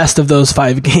it's the best of those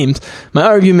 5 games. My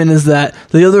argument is that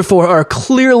the other 4 are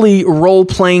clearly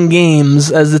role-playing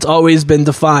games as it's always been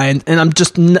defined, and I'm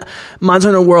just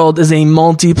Monster Hunter World is a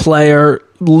multiplayer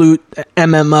loot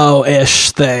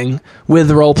MMO-ish thing with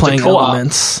role-playing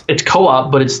elements. It's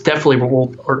co-op, but it's definitely an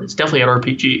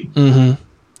RPG. Mm-hmm.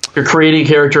 You're creating a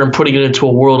character and putting it into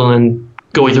a world and then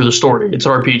going through the story. It's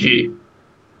an RPG.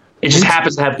 It just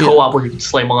happens to have co-op where you can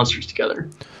slay monsters together.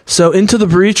 So Into the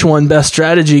Breach won Best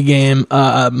Strategy Game.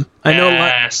 I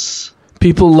know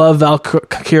people love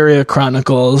Valkyria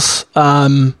Chronicles.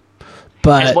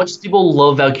 But as much as people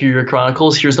love Valkyria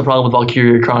Chronicles, here's the problem with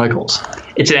Valkyria Chronicles.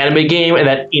 It's an anime game, and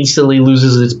that instantly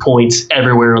loses its points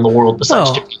everywhere in the world besides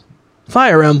Japan.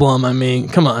 Fire Emblem, I mean,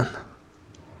 come on.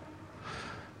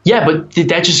 Yeah, but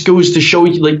that just goes to show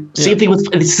you, same thing with,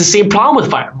 it's the same problem with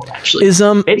Fire Emblem, actually.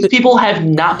 Many people have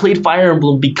not played Fire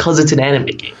Emblem because it's an anime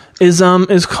game.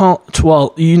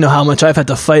 Well, you know how much I've had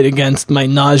to fight against my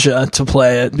nausea to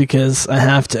play it because I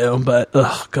have to, but,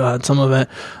 oh god, some of it.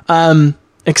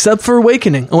 Except for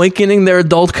Awakening. Awakening, they're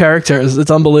adult characters. It's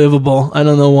unbelievable. I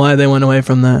don't know why they went away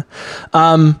from that.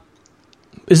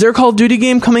 Is there a Call of Duty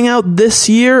game coming out this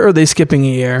year, or are they skipping a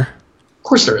year? Of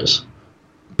course there is.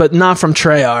 But not from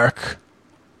Treyarch.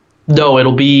 No,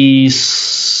 it'll be...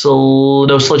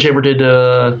 Sledgehammer did...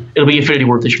 it'll be Infinity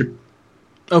Ward this year.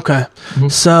 Okay. Mm-hmm.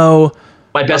 So...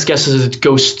 My best guess is it's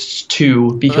Ghosts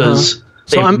 2, because...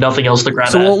 They have nothing else to grab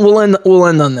at. So we'll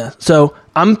end on this. So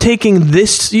I'm taking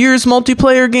this year's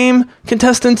multiplayer game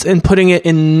contestants and putting it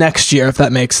in next year, if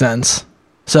that makes sense.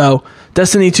 So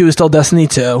Destiny 2 is still Destiny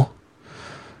 2.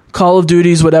 Call of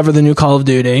Duty's whatever the new Call of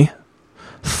Duty.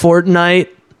 Fortnite,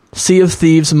 Sea of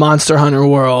Thieves, Monster Hunter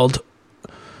World.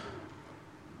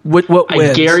 What wins?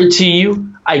 I guarantee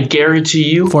you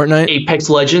Fortnite? Apex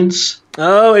Legends.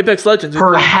 Oh, Apex Legends.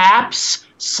 Perhaps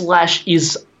 /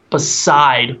 is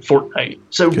beside Fortnite.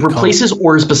 So replaces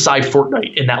or is beside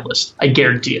Fortnite in that list. I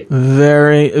guarantee it.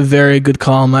 Very, very good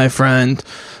call, my friend.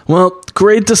 Well,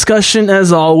 great discussion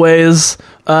as always.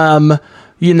 As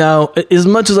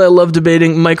much as I love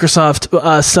debating Microsoft,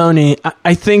 Sony,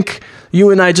 I think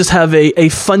you and I just have a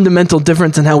fundamental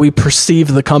difference in how we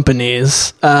perceive the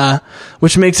companies,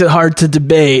 which makes it hard to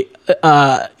debate,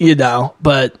 but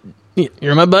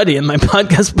you're my buddy and my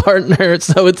podcast partner,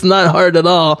 so it's not hard at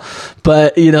all.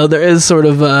 But, there is sort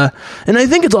of and I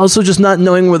think it's also just not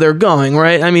knowing where they're going,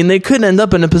 right? I mean, they could end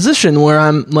up in a position where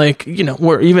I'm like,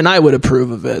 where even I would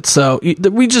approve of it. So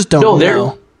we just don't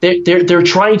know. They're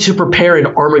trying to prepare an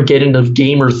Armageddon of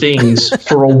gamer things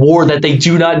for a war that they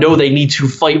do not know they need to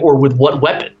fight or with what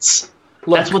weapons.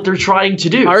 That's what they're trying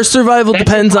to do. Our survival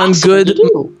depends on good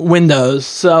Windows.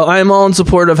 So I'm all in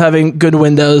support of having good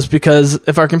Windows because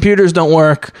if our computers don't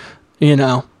work,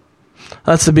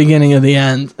 that's the beginning of the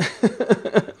end.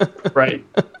 Right.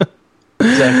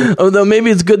 exactly. Although maybe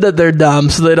it's good that they're dumb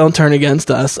so they don't turn against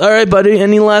us. All right, buddy.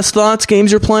 Any last thoughts?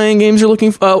 Games you're playing? Games you're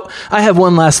looking for? Oh, I have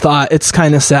one last thought. It's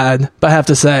kind of sad, but I have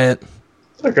to say it.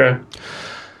 Okay.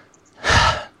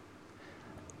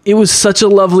 It was such a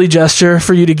lovely gesture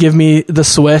for you to give me the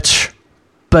Switch,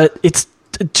 but it's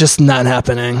just not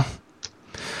happening.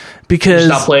 Because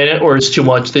Stop playing it, or it's too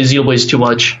much. The Xenoblade's too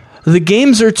much. the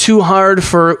games are too hard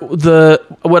for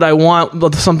what I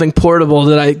want, something portable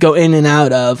that I go in and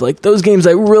out of. Like those games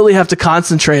I really have to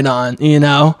concentrate on, you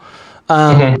know?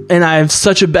 And I have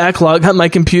such a backlog on my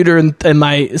computer and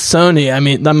my Sony. I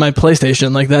mean, on my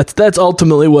PlayStation. Like that's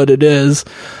ultimately what it is.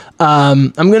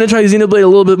 I'm gonna try Xenoblade a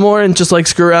little bit more and just like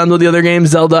screw around with the other games.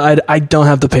 Zelda, I don't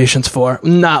have the patience for,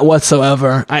 not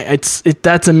whatsoever.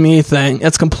 That's a me thing.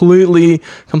 That's completely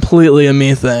a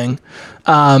me thing.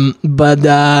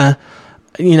 But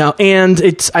you know, and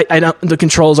I don't, the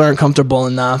controls aren't comfortable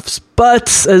enough.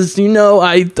 But as you know,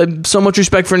 I have so much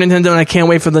respect for Nintendo, and I can't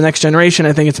wait for the next generation.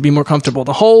 I think it's to be more comfortable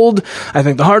to hold. I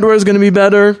think the hardware is going to be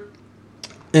better,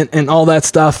 and all that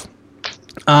stuff.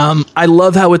 I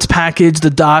love how it's packaged.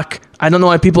 The dock. I don't know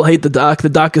why people hate the dock. The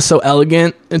dock is so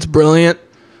elegant. It's brilliant.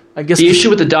 I guess the issue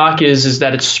with the dock is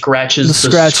that it scratches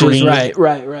the screen.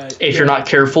 Right. If you're not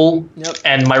careful. Yep.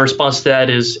 And my response to that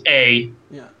is A.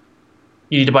 Yeah.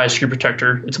 You need to buy a screen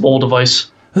protector. It's a mobile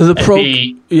device. The and Pro.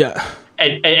 B, Yeah.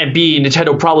 And B,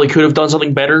 Nintendo probably could have done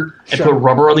something better and Sure. put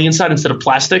rubber on the inside instead of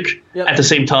plastic Yep. at the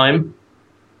same time.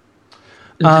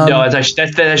 No, that's the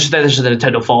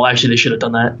Nintendo fault. Actually, they should have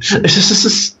done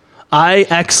that. I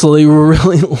actually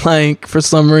really like, for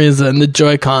some reason, the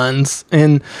Joy-Cons,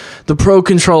 and the Pro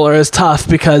controller is tough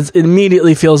because it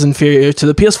immediately feels inferior to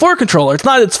the PS4 controller. It's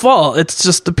not its fault. It's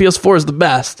just the PS4 is the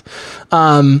best.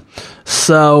 But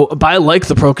I like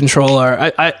the Pro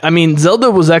controller. I mean,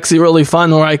 Zelda was actually really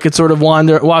fun where I could sort of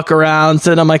walk around,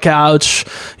 sit on my couch,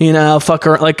 you know, fuck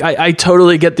around. Like, I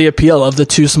totally get the appeal of the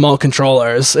two small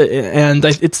controllers, and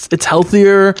it's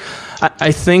healthier.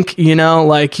 I think, you know,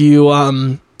 like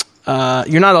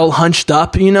you're not all hunched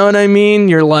up, you know what I mean?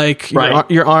 You're like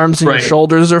your arms and your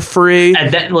shoulders are free,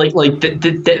 and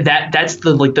that that's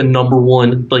the number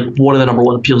one, like one of the number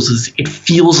one appeals is it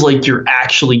feels like you're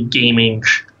actually gaming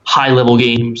high level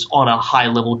games on a high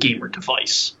level gamer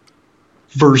device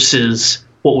versus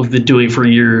what we've been doing for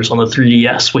years on the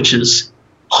 3DS, which is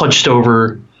hunched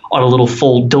over on a little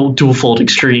dual folding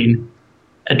screen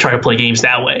and try to play games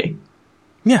that way.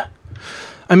 Yeah,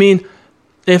 I mean,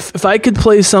 if I could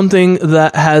play something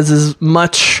that has as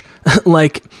much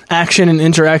like action and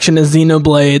interaction as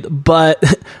Xenoblade, but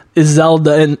is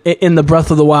Zelda in the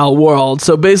Breath of the Wild world.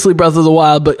 So basically Breath of the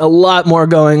Wild, but a lot more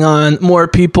going on, more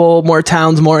people, more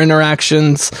towns, more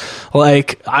interactions.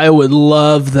 Like, I would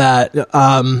love that.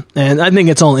 And I think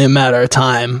it's only a matter of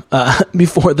time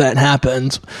before that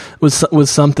happens with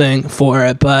something for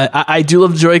it. But I do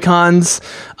love Joy-Cons.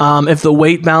 If the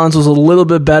weight balance was a little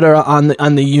bit better on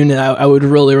the unit, I would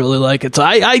really, really like it. So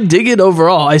I dig it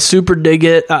overall. I super dig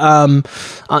it.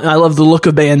 I love the look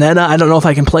of Bayonetta. I don't know if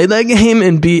I can play that game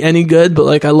and be any good, but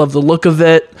like I love the look of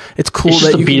it. It's cool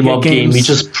that you can get games. You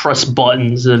just press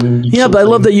buttons and but I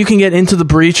love that you can get Into the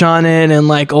Breach on it, and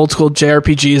like old school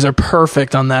JRPGs are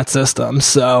perfect on that system.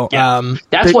 So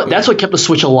that's what kept the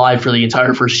Switch alive for the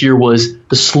entire first year was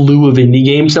the slew of indie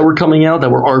games that were coming out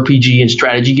that were RPG and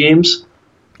strategy games.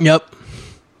 Yep.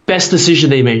 Best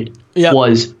decision they made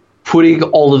was putting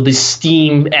all of the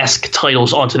Steam-esque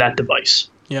titles onto that device.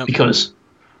 Yep. Because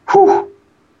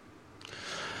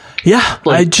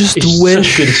I just it's wish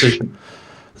such a good decision.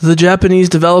 The Japanese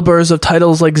developers of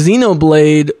titles like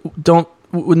Xenoblade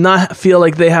would not feel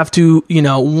like they have to, you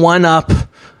know, one up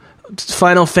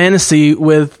Final Fantasy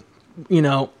with, you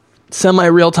know,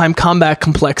 semi-real-time combat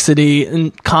complexity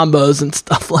and combos and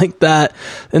stuff like that,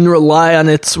 and rely on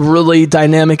its really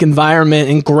dynamic environment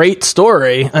and great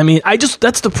story. I mean,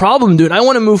 that's the problem, dude. I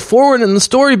want to move forward in the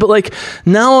story, but like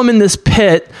now I'm in this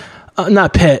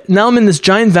now I'm in this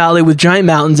giant valley with giant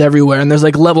mountains everywhere, and there's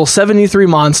like level 73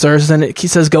 monsters, and he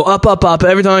says go up, up, up.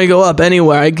 Every time I go up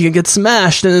anywhere, I get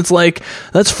smashed, and it's like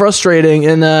that's frustrating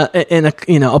in a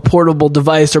you know, a portable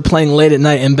device or playing late at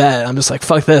night in bed. I'm just like,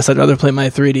 fuck this. I'd rather play my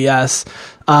 3DS.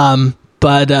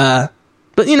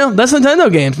 But you know, that's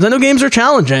Nintendo games. Nintendo games are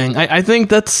challenging. I think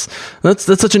that's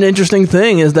such an interesting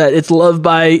thing, is that it's loved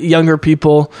by younger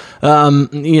people,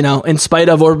 you know, in spite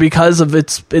of or because of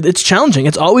it's challenging.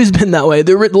 It's always been that way.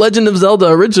 The Legend of Zelda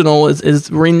original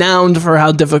is renowned for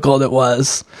how difficult it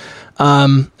was,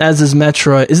 as is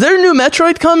Metroid. Is there a new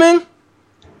Metroid coming?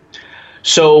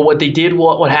 So what they did,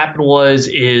 what happened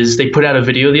is they put out a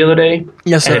video the other day.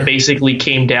 Yes, sir. And it basically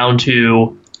came down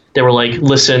to, they were like,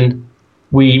 listen,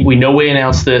 we know we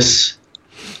announced this.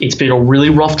 It's been a really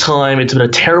rough time. It's been a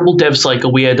terrible dev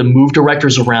cycle. We had to move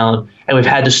directors around, and we've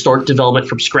had to start development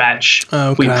from scratch.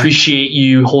 Okay. We appreciate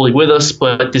you holding with us,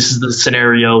 but this is the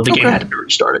scenario. The game had to be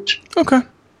restarted. Okay.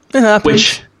 It happens.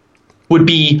 Which would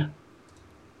be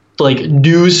like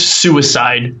news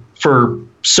suicide for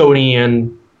Sony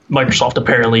and Microsoft,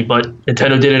 apparently, but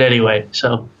Nintendo did it anyway,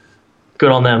 so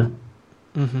good on them.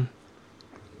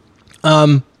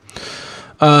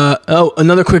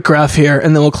 Another quick graph here,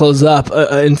 and then we'll close up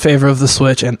in favor of the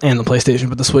Switch and the PlayStation,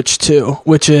 but the Switch too,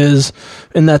 which is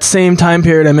in that same time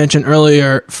period I mentioned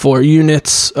earlier for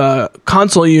units,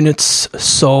 console units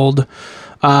sold,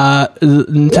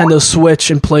 Nintendo Switch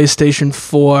and PlayStation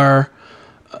 4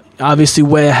 obviously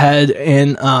way ahead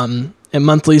in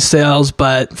monthly sales,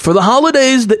 but for the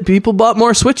holidays, that people bought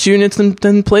more Switch units than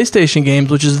PlayStation games,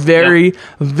 which is very,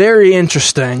 very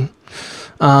interesting.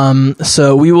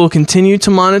 So we will continue to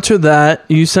monitor that.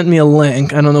 You sent me a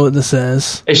link. I don't know what this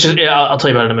is. It's just, yeah, I'll tell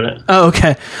you about it in a minute. Oh,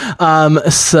 okay.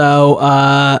 So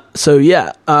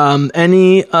yeah.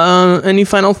 Any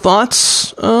final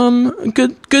thoughts?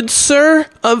 Good sir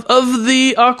of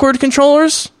the awkward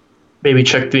controllers? Maybe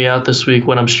check me out this week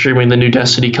when I'm streaming the new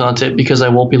Destiny content, because I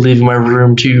won't be leaving my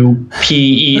room to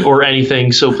pee, eat, or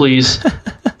anything. So please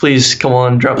come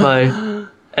on, drop by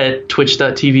at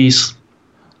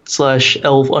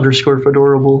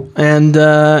twitch.tv/elf_fedorable. And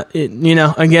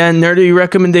again, nerdy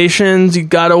recommendations. You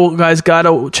guys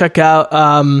gotta check out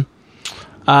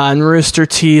Rooster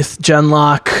Teeth,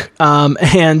 Genlock,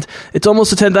 and it's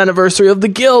almost the 10th anniversary of The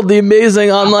Guild, the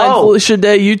amazing online Felicia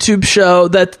Day YouTube show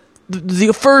that.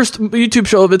 The first YouTube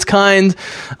show of its kind,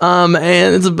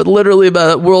 and it's literally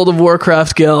about a World of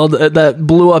Warcraft guild that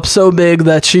blew up so big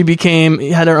that she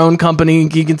had her own company,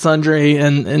 Geek and Sundry,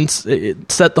 and it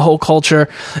set the whole culture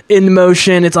in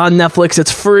motion. It's on Netflix.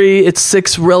 It's free. It's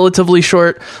 6 relatively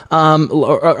short,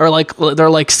 they're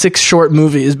like 6 short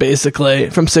movies basically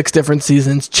from 6 different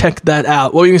seasons. Check that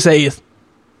out. What were you gonna say, Eth?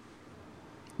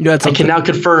 I can now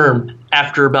confirm,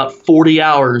 after about 40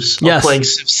 hours of playing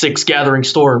Civ 6 Gathering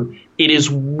Storm, it is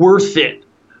worth it.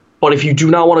 But if you do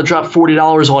not want to drop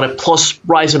 $40 on it, plus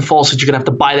Rise and Fall, since you're going to have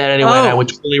to buy that anyway, and I would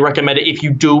totally recommend it if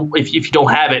you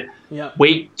don't have it. Yeah.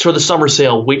 Wait for the summer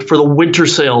sale. Wait for the winter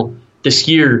sale this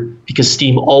year, because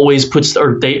Steam always puts,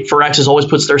 Firaxis always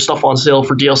puts their stuff on sale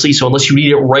for DLC. So unless you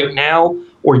need it right now,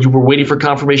 or you were waiting for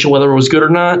confirmation whether it was good or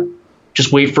not,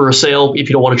 just wait for a sale if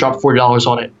you don't want to drop $40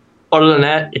 on it. Other than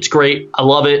that, it's great. I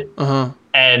love it.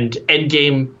 And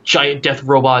endgame giant death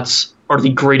robots are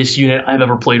the greatest unit I've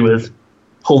ever played with.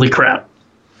 Holy crap.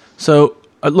 So,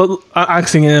 I'm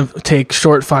actually going to take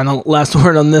short final last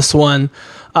word on this one.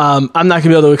 I'm not going to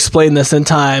be able to explain this in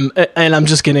time, and I'm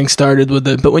just getting started with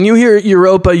it. But when you hear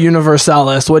Europa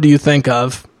Universalis, what do you think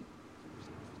of?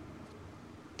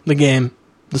 The game.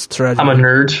 This strategy. I'm a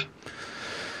nerd.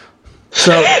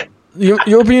 So...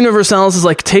 Europa Universalis is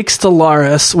like take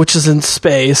Stellaris, which is in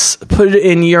space, put it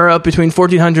in Europe between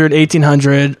 1400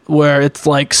 1800, where it's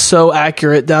like so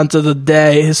accurate down to the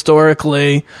day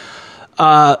historically,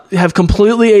 have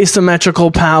completely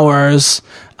asymmetrical powers,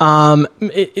 an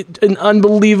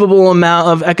unbelievable amount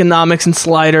of economics and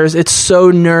sliders. It's so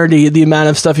nerdy, the amount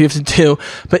of stuff you have to do.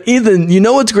 But Ethan, you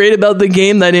know what's great about the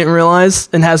game that I didn't realize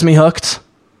and has me hooked?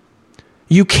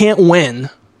 You can't win.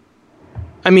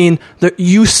 I mean,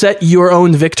 you set your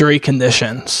own victory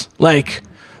conditions. Like,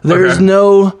 there's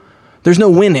no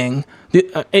winning.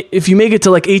 If you make it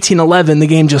to like 1811, the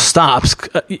game just stops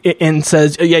and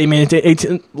says, "Yeah, you made it to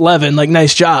 1811. Like,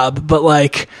 nice job." But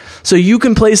like, so you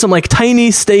can play some like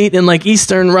tiny state in like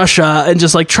Eastern Russia and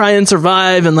just like try and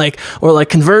survive and like, or like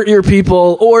convert your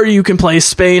people, or you can play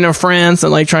Spain or France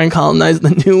and like try and colonize the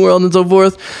New World and so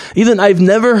forth. Ethan, I've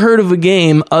never heard of a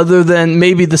game other than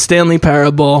maybe the Stanley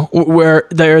Parable where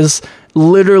there's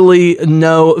literally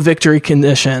no victory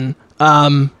condition.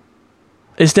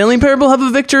 Does Stanley Parable have a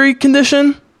victory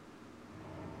condition?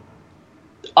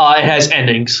 It has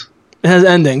endings. It has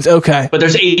endings, okay. But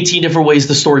there's 18 different ways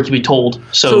the story can be told.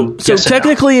 So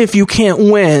technically, if you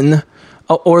can't win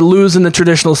or lose in the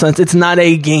traditional sense, it's not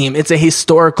a game. It's a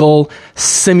historical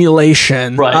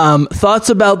simulation. Right. Thoughts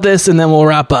about this, and then we'll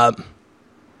wrap up.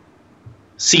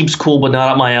 Seems cool, but not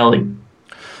up my alley.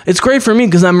 It's great for me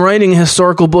because I'm writing a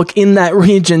historical book in that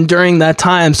region during that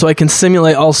time, so I can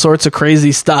simulate all sorts of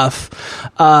crazy stuff.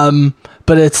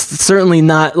 But it's certainly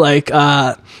not like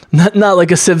not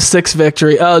like a Civ 6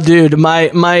 victory. Oh, dude,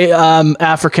 my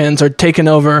Africans are taking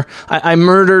over. I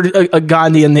murdered a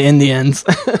Gandhi and the Indians.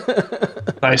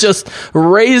 Nice. Just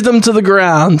razed them to the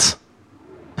ground.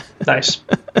 Nice.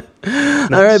 All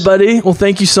right, buddy. Well,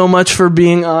 thank you so much for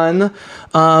being on.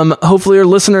 Hopefully our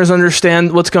listeners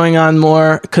understand what's going on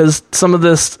more, because some of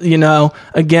this,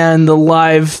 again, the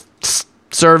live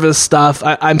service stuff,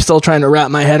 I'm still trying to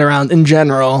wrap my head around in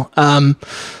general.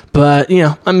 But,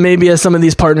 maybe as some of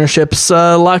these partnerships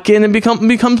lock in and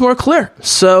becomes more clear.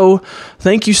 So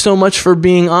thank you so much for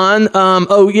being on.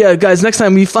 Guys, next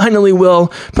time we finally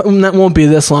will, that won't be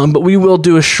this long, but we will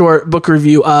do a short book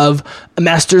review of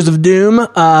Masters of Doom,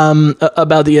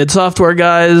 about the id Software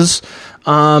guys.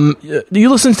 You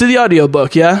listened to the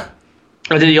audiobook, yeah?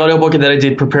 I did the audiobook, and then I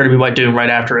did Prepare to Be My Doom right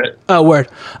after it. Oh, word.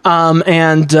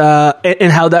 And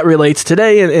how that relates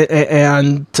today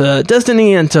and to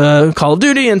Destiny and to Call of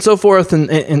Duty and so forth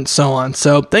and so on.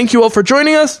 So thank you all for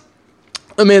joining us.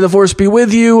 May the Force be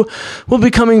with you. We'll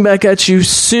be coming back at you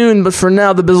soon, but for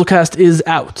now, the Bizzlecast is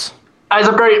out. Eyes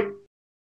up great.